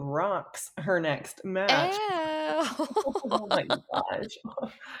she rocks her next match. Oh my gosh.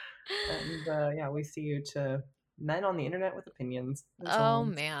 And we see you to men on the internet with opinions. Oh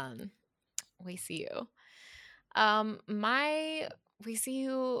man. We see you. My we see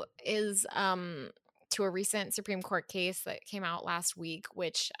you is to a recent Supreme Court case that came out last week,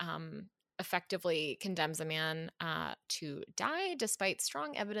 which effectively condemns a man to die despite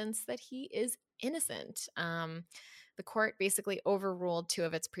strong evidence that he is innocent. The court basically overruled 2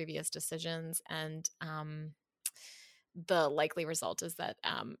 of its previous decisions, and the likely result is that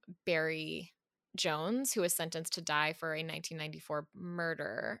Barry Jones, who was sentenced to die for a 1994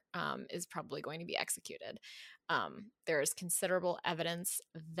 murder, is probably going to be executed. There is considerable evidence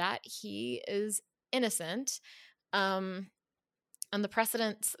that he is innocent. And the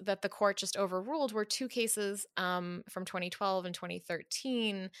precedents that the court just overruled were 2 cases from 2012 and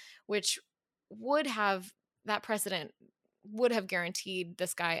 2013, which that precedent would have guaranteed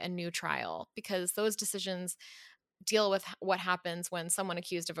this guy a new trial, because those decisions deal with what happens when someone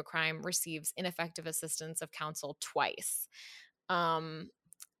accused of a crime receives ineffective assistance of counsel twice.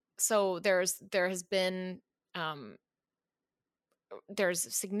 So there's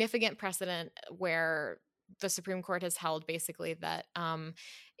significant precedent where the Supreme Court has held basically that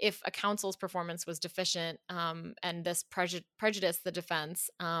if a counsel's performance was deficient and this prejudiced the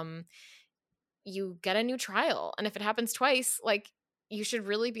defense, you get a new trial. And if it happens twice, like, you should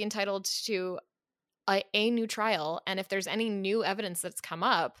really be entitled to a new trial. And if there's any new evidence that's come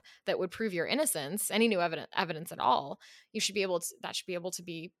up that would prove your innocence, any new evidence at all, that should be able to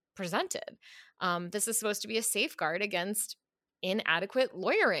be presented. This is supposed to be a safeguard against inadequate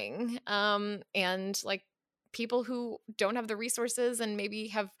lawyering, and like people who don't have the resources and maybe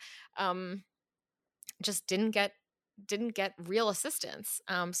have just didn't get real assistance.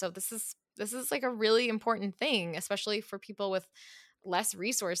 So this is like a really important thing, especially for people with less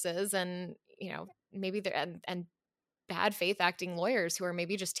resources and maybe they're and bad faith acting lawyers who are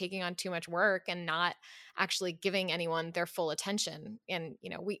maybe just taking on too much work and not actually giving anyone their full attention. And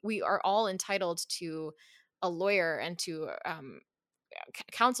we are all entitled to a lawyer and to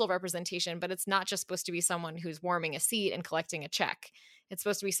counsel representation, but it's not just supposed to be someone who's warming a seat and collecting a check. It's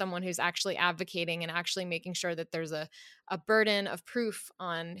supposed to be someone who's actually advocating and actually making sure that there's a burden of proof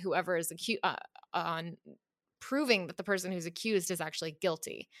on whoever is on proving that the person who's accused is actually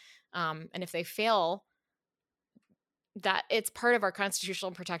guilty. And if they fail, that it's part of our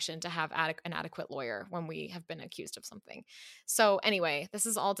constitutional protection to have an adequate lawyer when we have been accused of something. So anyway, this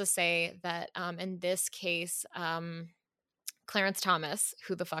is all to say that in this case, Clarence Thomas,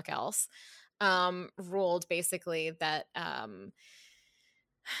 who the fuck else, ruled basically that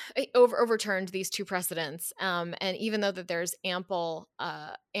overturned these 2 precedents. And even though that there's ample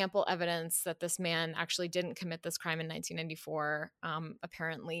evidence that this man actually didn't commit this crime in 1994,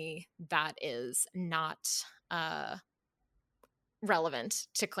 apparently that is not relevant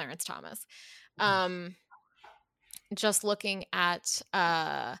to Clarence Thomas. Just looking at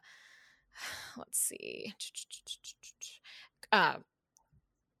let's see,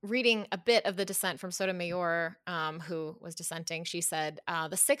 reading a bit of the dissent from Sotomayor, who was dissenting, she said,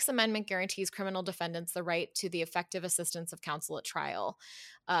 the 6th Amendment guarantees criminal defendants the right to the effective assistance of counsel at trial.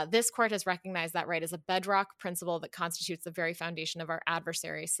 This court has recognized that right as a bedrock principle that constitutes the very foundation of our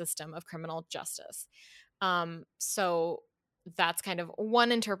adversary system of criminal justice. So that's kind of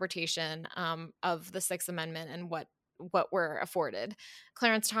one interpretation of the 6th Amendment and what what we're afforded.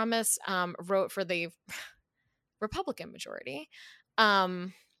 Clarence Thomas wrote for the Republican majority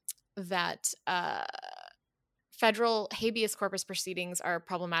that federal habeas corpus proceedings are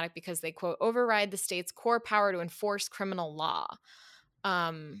problematic because they, quote, override the state's core power to enforce criminal law.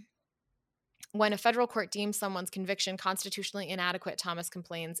 When a federal court deems someone's conviction constitutionally inadequate, Thomas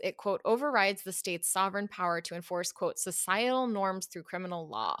complains, it, quote, overrides the state's sovereign power to enforce, quote, societal norms through criminal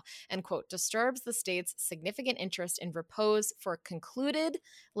law, and, quote, disturbs the state's significant interest in repose for concluded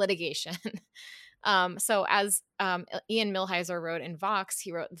litigation. So as Ian Millhiser wrote in Vox,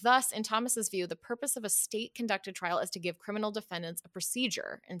 he wrote, thus, in Thomas's view, the purpose of a state-conducted trial is to give criminal defendants a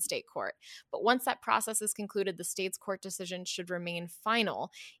procedure in state court. But once that process is concluded, the state's court decision should remain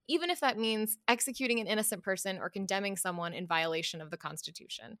final, even if that means executing an innocent person or condemning someone in violation of the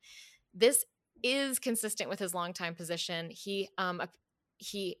Constitution. This is consistent with his longtime position. He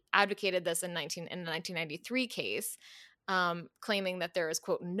advocated this in the 1993 case, claiming that there is,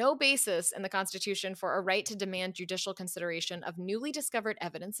 quote, no basis in the Constitution for a right to demand judicial consideration of newly discovered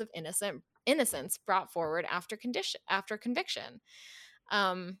evidence of innocence brought forward after conviction.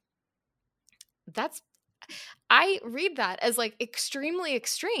 I read that as like extremely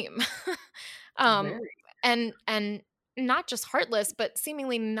extreme, and not just heartless, but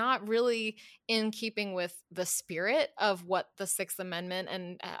seemingly not really in keeping with the spirit of what the Sixth Amendment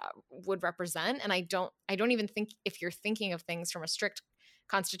and would represent. And I don't even think, if you're thinking of things from a strict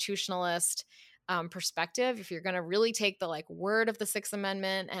constitutionalist perspective, if you're going to really take the like word of the Sixth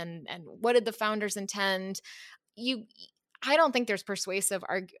Amendment and what did the founders intend, I don't think there's persuasive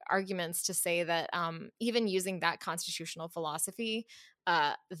arguments to say that even using that constitutional philosophy,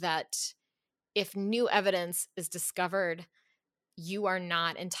 that if new evidence is discovered, you are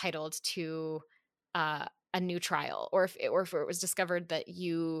not entitled to a new trial, or if it was discovered that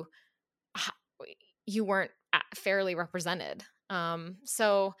you weren't fairly represented.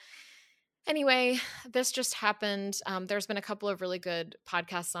 So anyway, this just happened. There's been a couple of really good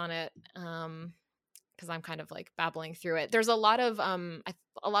podcasts on it, because I'm kind of like babbling through it. There's a lot of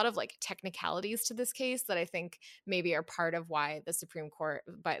like technicalities to this case that I think maybe are part of why the Supreme Court,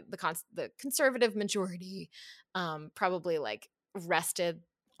 by the conservative majority, probably like rested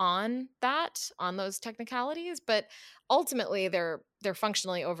on those technicalities. But ultimately, they're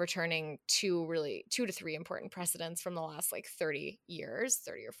functionally overturning two to three important precedents from the last like 30 or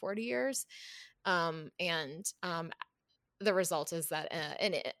 40 years, and the result is that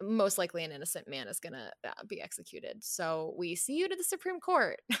most likely an innocent man is going to be executed. So we see you to the Supreme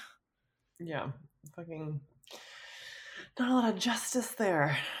Court. Yeah, fucking not a lot of justice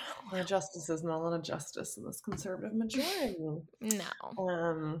there. A lot of justices, not a lot of justice in this conservative majority.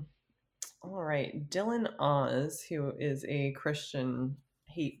 No. All right, Dylan Oz, who is a Christian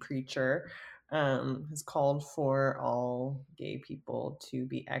hate preacher, has called for all gay people to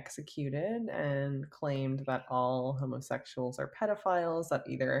be executed and claimed that all homosexuals are pedophiles, that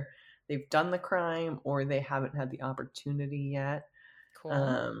either they've done the crime or they haven't had the opportunity yet.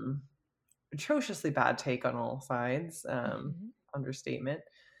 Cool. Atrociously bad take on all sides, understatement.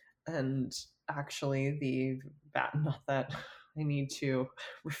 And actually, not that I need to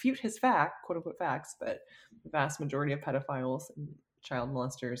refute his quote unquote facts, but the vast majority of pedophiles and child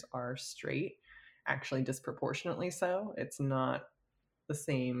molesters are straight, actually disproportionately so. It's not the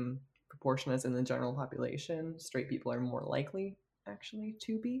same proportion as in the general population. Straight people are more likely actually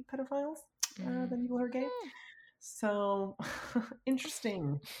to be pedophiles than people who are gay. So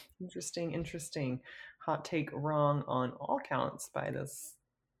interesting. Hot take wrong on all counts by this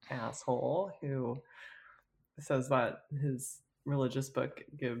asshole who says that his religious book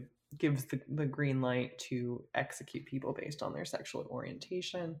gives the green light to execute people based on their sexual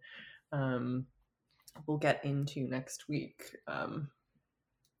orientation. We'll get into next week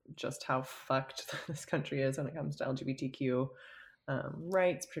just how fucked this country is when it comes to LGBTQ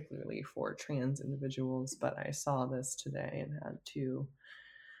rights, particularly for trans individuals. But I saw this today and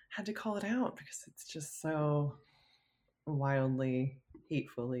had to call it out because it's just so wildly,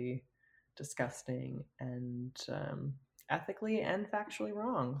 hatefully disgusting and ethically and factually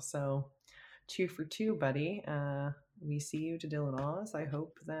wrong. So 2 for 2, buddy. We see you to Dylan Oz. I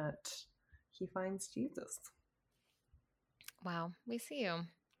hope that he finds Jesus. Wow, we see you.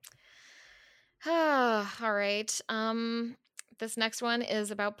 All right. This next one is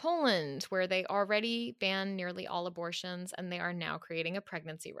about Poland, where they already banned nearly all abortions and they are now creating a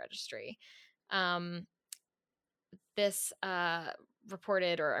pregnancy registry. This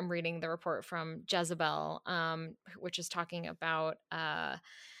reported, or I'm reading the report from Jezebel, which is talking about,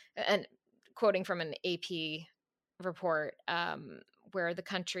 and quoting from an AP report, where the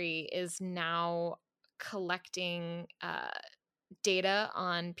country is now collecting data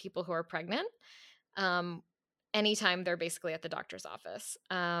on people who are pregnant anytime they're basically at the doctor's office,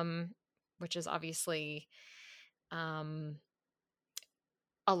 which is obviously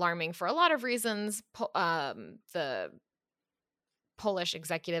alarming for a lot of reasons. The Polish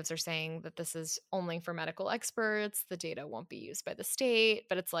executives are saying that this is only for medical experts. The data won't be used by the state,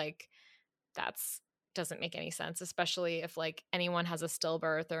 but it's like, that's doesn't make any sense, especially if like anyone has a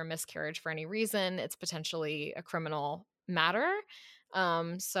stillbirth or a miscarriage for any reason, it's potentially a criminal matter.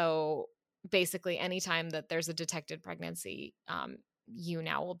 So basically anytime that there's a detected pregnancy, you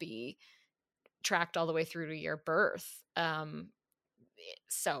now will be tracked all the way through to your birth.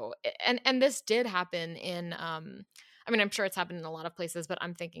 So and this did happen in I mean, I'm sure it's happened in a lot of places, but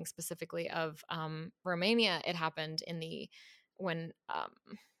I'm thinking specifically of Romania. It happened in when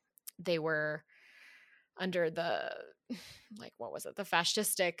they were under the, like, what was it, the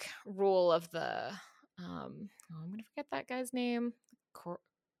fascistic rule of the I'm gonna forget that guy's name,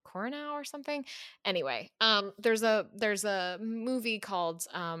 Coronel or something. Anyway, there's a movie called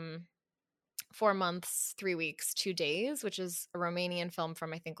 4 months, 3 weeks, 2 days, which is a Romanian film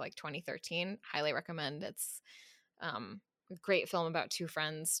from I think like 2013. Highly recommend. It's a great film about two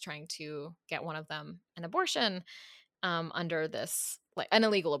friends trying to get one of them an abortion under this, like an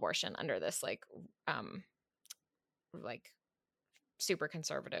illegal abortion under this like super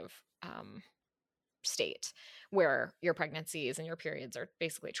conservative state where your pregnancies and your periods are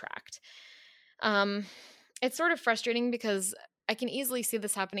basically tracked. It's sort of frustrating because I can easily see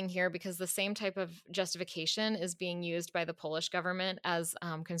this happening here because the same type of justification is being used by the Polish government as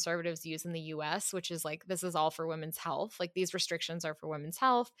conservatives use in the US, which is like, this is all for women's health. Like, these restrictions are for women's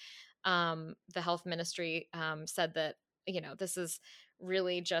health. The health ministry said that, this is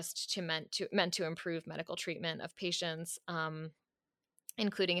really just meant to improve medical treatment of patients,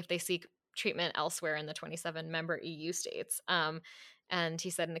 including if they seek treatment elsewhere in the 27 member EU states. And he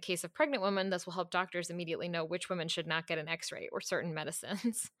said, in the case of pregnant women, this will help doctors immediately know which women should not get an x-ray or certain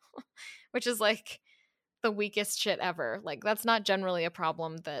medicines, which is like the weakest shit ever. Like, that's not generally a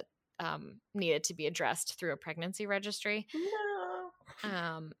problem that needed to be addressed through a pregnancy registry.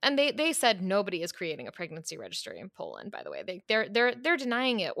 No. And they said nobody is creating a pregnancy registry in Poland, by the way. They're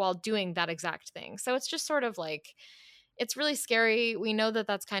denying it while doing that exact thing. So it's just sort of like, it's really scary. We know that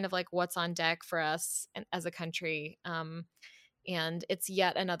that's kind of like what's on deck for us as a country. And it's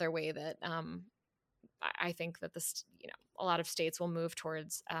yet another way that I think that this, a lot of states will move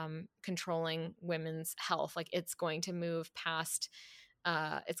towards controlling women's health. Like, it's going to move past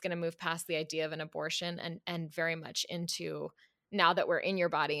the idea of an abortion and very much into, now that we're in your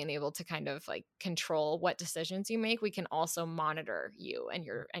body and able to kind of like control what decisions you make, we can also monitor you and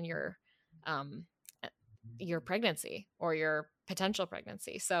your pregnancy or your potential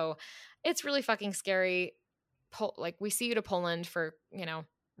pregnancy. So it's really fucking scary. Like, we see you to Poland for,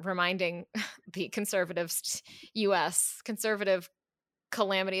 reminding the conservative US conservative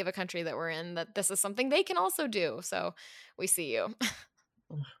calamity of a country that we're in, that this is something they can also do. So we see you.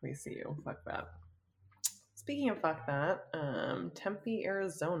 We see you. Fuck that. Speaking of fuck that, Tempe,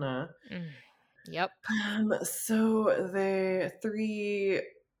 Arizona. Yep. So the 3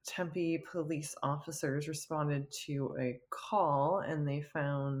 Tempe police officers responded to a call, and they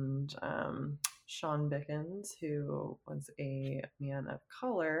found Sean Bickens, who was a man of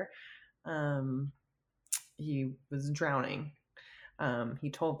color. He was drowning. He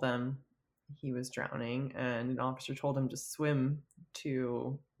told them he was drowning, and an officer told him to swim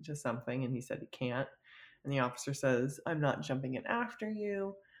to something, and he said he can't. And the officer says, "I'm not jumping in after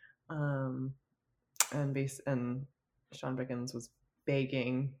you." And Sean Bickens was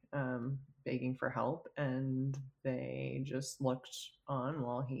begging for help, and they just looked on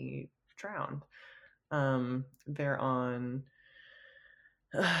while he drowned. They're on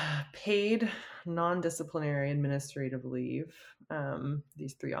paid non-disciplinary administrative leave,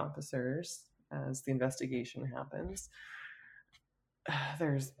 these 3 officers, as the investigation happens.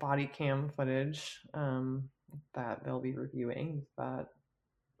 There's body cam footage that they'll be reviewing that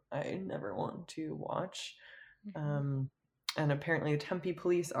I never want to watch. And apparently the Tempe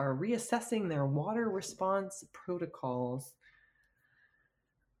police are reassessing their water response protocols.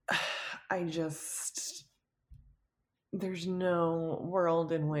 There's no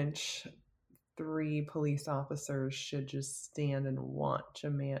world in which 3 police officers should just stand and watch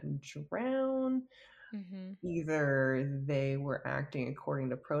a man drown. Either they were acting according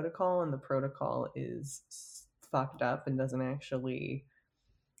to protocol, and the protocol is fucked up and doesn't actually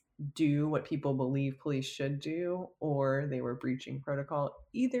do what people believe police should do, or they were breaching protocol.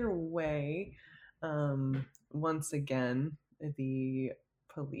 Either way, once again, the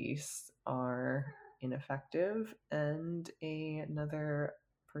police are ineffective, and another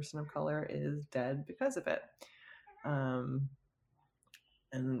person of color is dead because of it.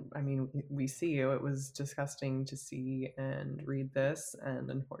 And I mean, we see you. It was disgusting to see and read this, and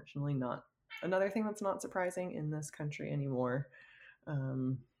unfortunately, not another thing that's not surprising in this country anymore.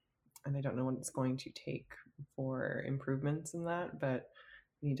 And I don't know what it's going to take for improvements in that, but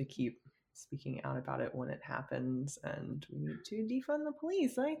we need to keep speaking out about it when it happens, and we need to defund the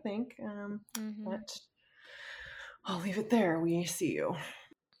police, I think. But I'll leave it there. We see you.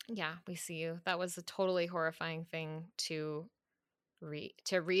 Yeah, we see you. That was a totally horrifying thing to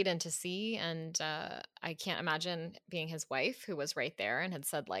read and to see, and I can't imagine being his wife, who was right there and had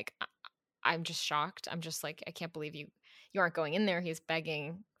said, like, I'm just shocked. I'm just like, I can't believe you aren't going in there. He's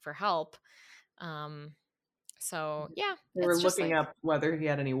begging for help. So yeah, they were looking up whether he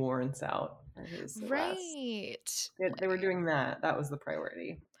had any warrants out for his arrest. Right. They were doing that. That was the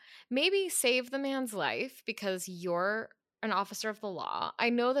priority. Maybe save the man's life because you're an officer of the law.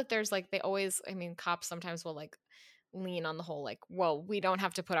 I know that there's like, they always, I mean, cops sometimes will like lean on the whole, like, well, we don't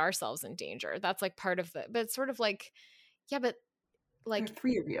have to put ourselves in danger. That's like part of the, but it's sort of like, yeah, but like, there are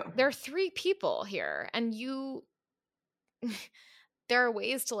 3 of you. There are 3 people here, and you there are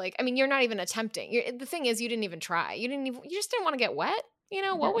ways to, like, I mean, you're not even attempting. The thing is, you didn't even try. You just didn't want to get wet. You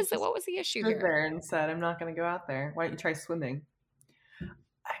know, what was the issue here? There and said, I'm not going to go out there. Why don't you try swimming? I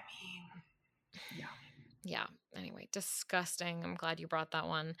mean, yeah. Yeah. Anyway, disgusting. I'm glad you brought that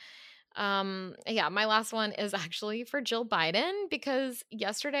one. Yeah, my last one is actually for Jill Biden, because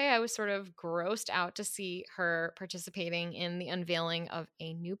yesterday I was sort of grossed out to see her participating in the unveiling of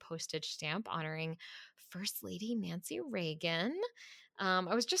a new postage stamp honoring First Lady Nancy Reagan.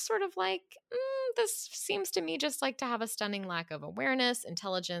 I was just sort of like, this seems to me just like to have a stunning lack of awareness,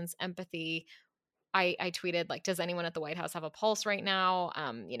 intelligence, empathy. I tweeted, like, does anyone at the White House have a pulse right now?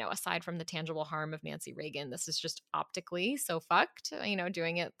 You know, aside from the tangible harm of Nancy Reagan, this is just optically so fucked, you know,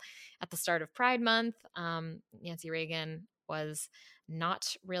 doing it at the start of Pride Month. Nancy Reagan was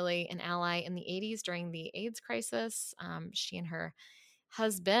not really an ally in the 80s during the AIDS crisis. She and her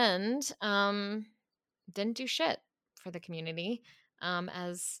husband didn't do shit for the community,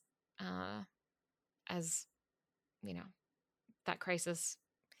 as you know, that crisis,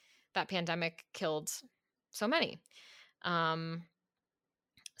 that pandemic killed so many.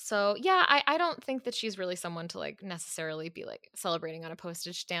 So yeah, I don't think that she's really someone to like necessarily be like celebrating on a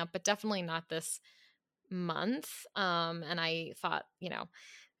postage stamp, but definitely not this month. And I thought, you know,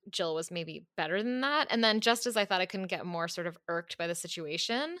 Jill was maybe better than that. And then just as I thought I couldn't get more sort of irked by the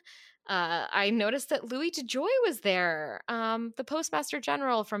situation, I noticed that Louis DeJoy was there, the Postmaster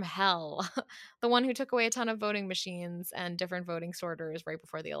General from hell, the one who took away a ton of voting machines and different voting sorters right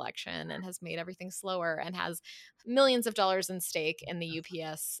before the election and has made everything slower and has millions of dollars in stake in the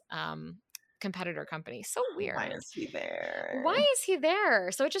UPS competitor company. So weird. Why is he there?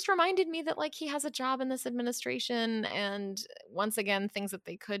 So it just reminded me that like he has a job in this administration, and once again, things that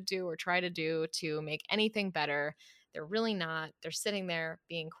they could do or try to do to make anything better, they're really not. They're sitting there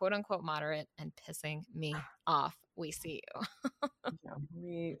being quote unquote moderate and pissing me off. We see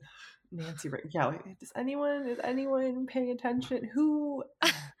you. Nancy, yeah. Is anyone paying attention? Who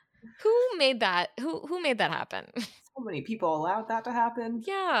made that? Who made that happen? So many people allowed that to happen.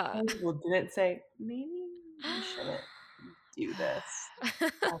 Yeah. Many people didn't say, maybe we shouldn't do this.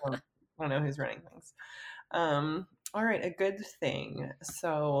 I don't know who's running things. All right, a good thing.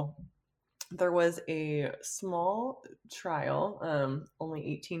 So there was a small trial, only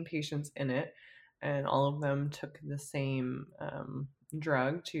 18 patients in it, and all of them took the same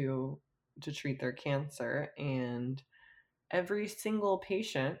drug to treat their cancer. And every single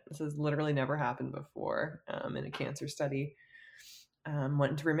patient, this has literally never happened before in a cancer study,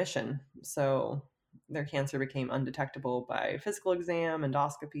 went into remission. So their cancer became undetectable by physical exam,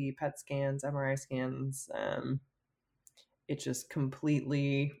 endoscopy, PET scans, MRI scans. It just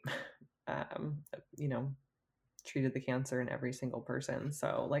completely, treated the cancer in every single person.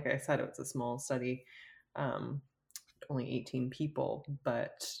 So like I said, it was a small study, only 18 people,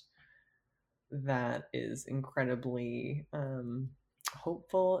 but that is incredibly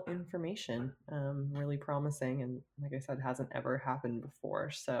hopeful information, really promising, and like I said, hasn't ever happened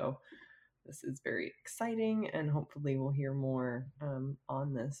before. So this is very exciting, and hopefully we'll hear more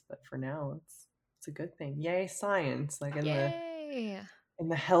on this. But for now, it's a good thing. Yay, science! Like in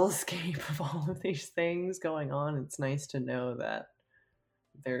the hellscape of all of these things going on, it's nice to know that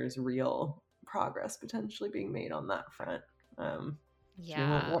there's real progress potentially being made on that front. It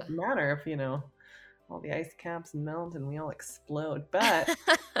won't matter if all the ice caps melt and we all explode, but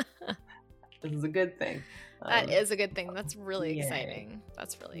This is a good thing. That is a good thing. That's really yay. Exciting.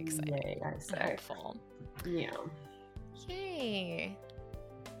 That's really exciting. Yay, I say. Helpful. Yeah. Yay.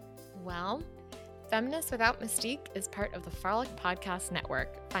 Well, Feminists Without Mystique is part of the Frolic Podcast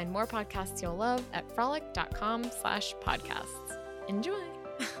Network. Find more podcasts you'll love at frolic.com/podcasts. Enjoy.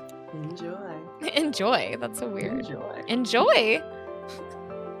 Enjoy. Enjoy. That's so weird. Enjoy. Enjoy.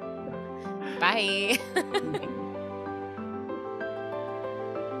 Bye.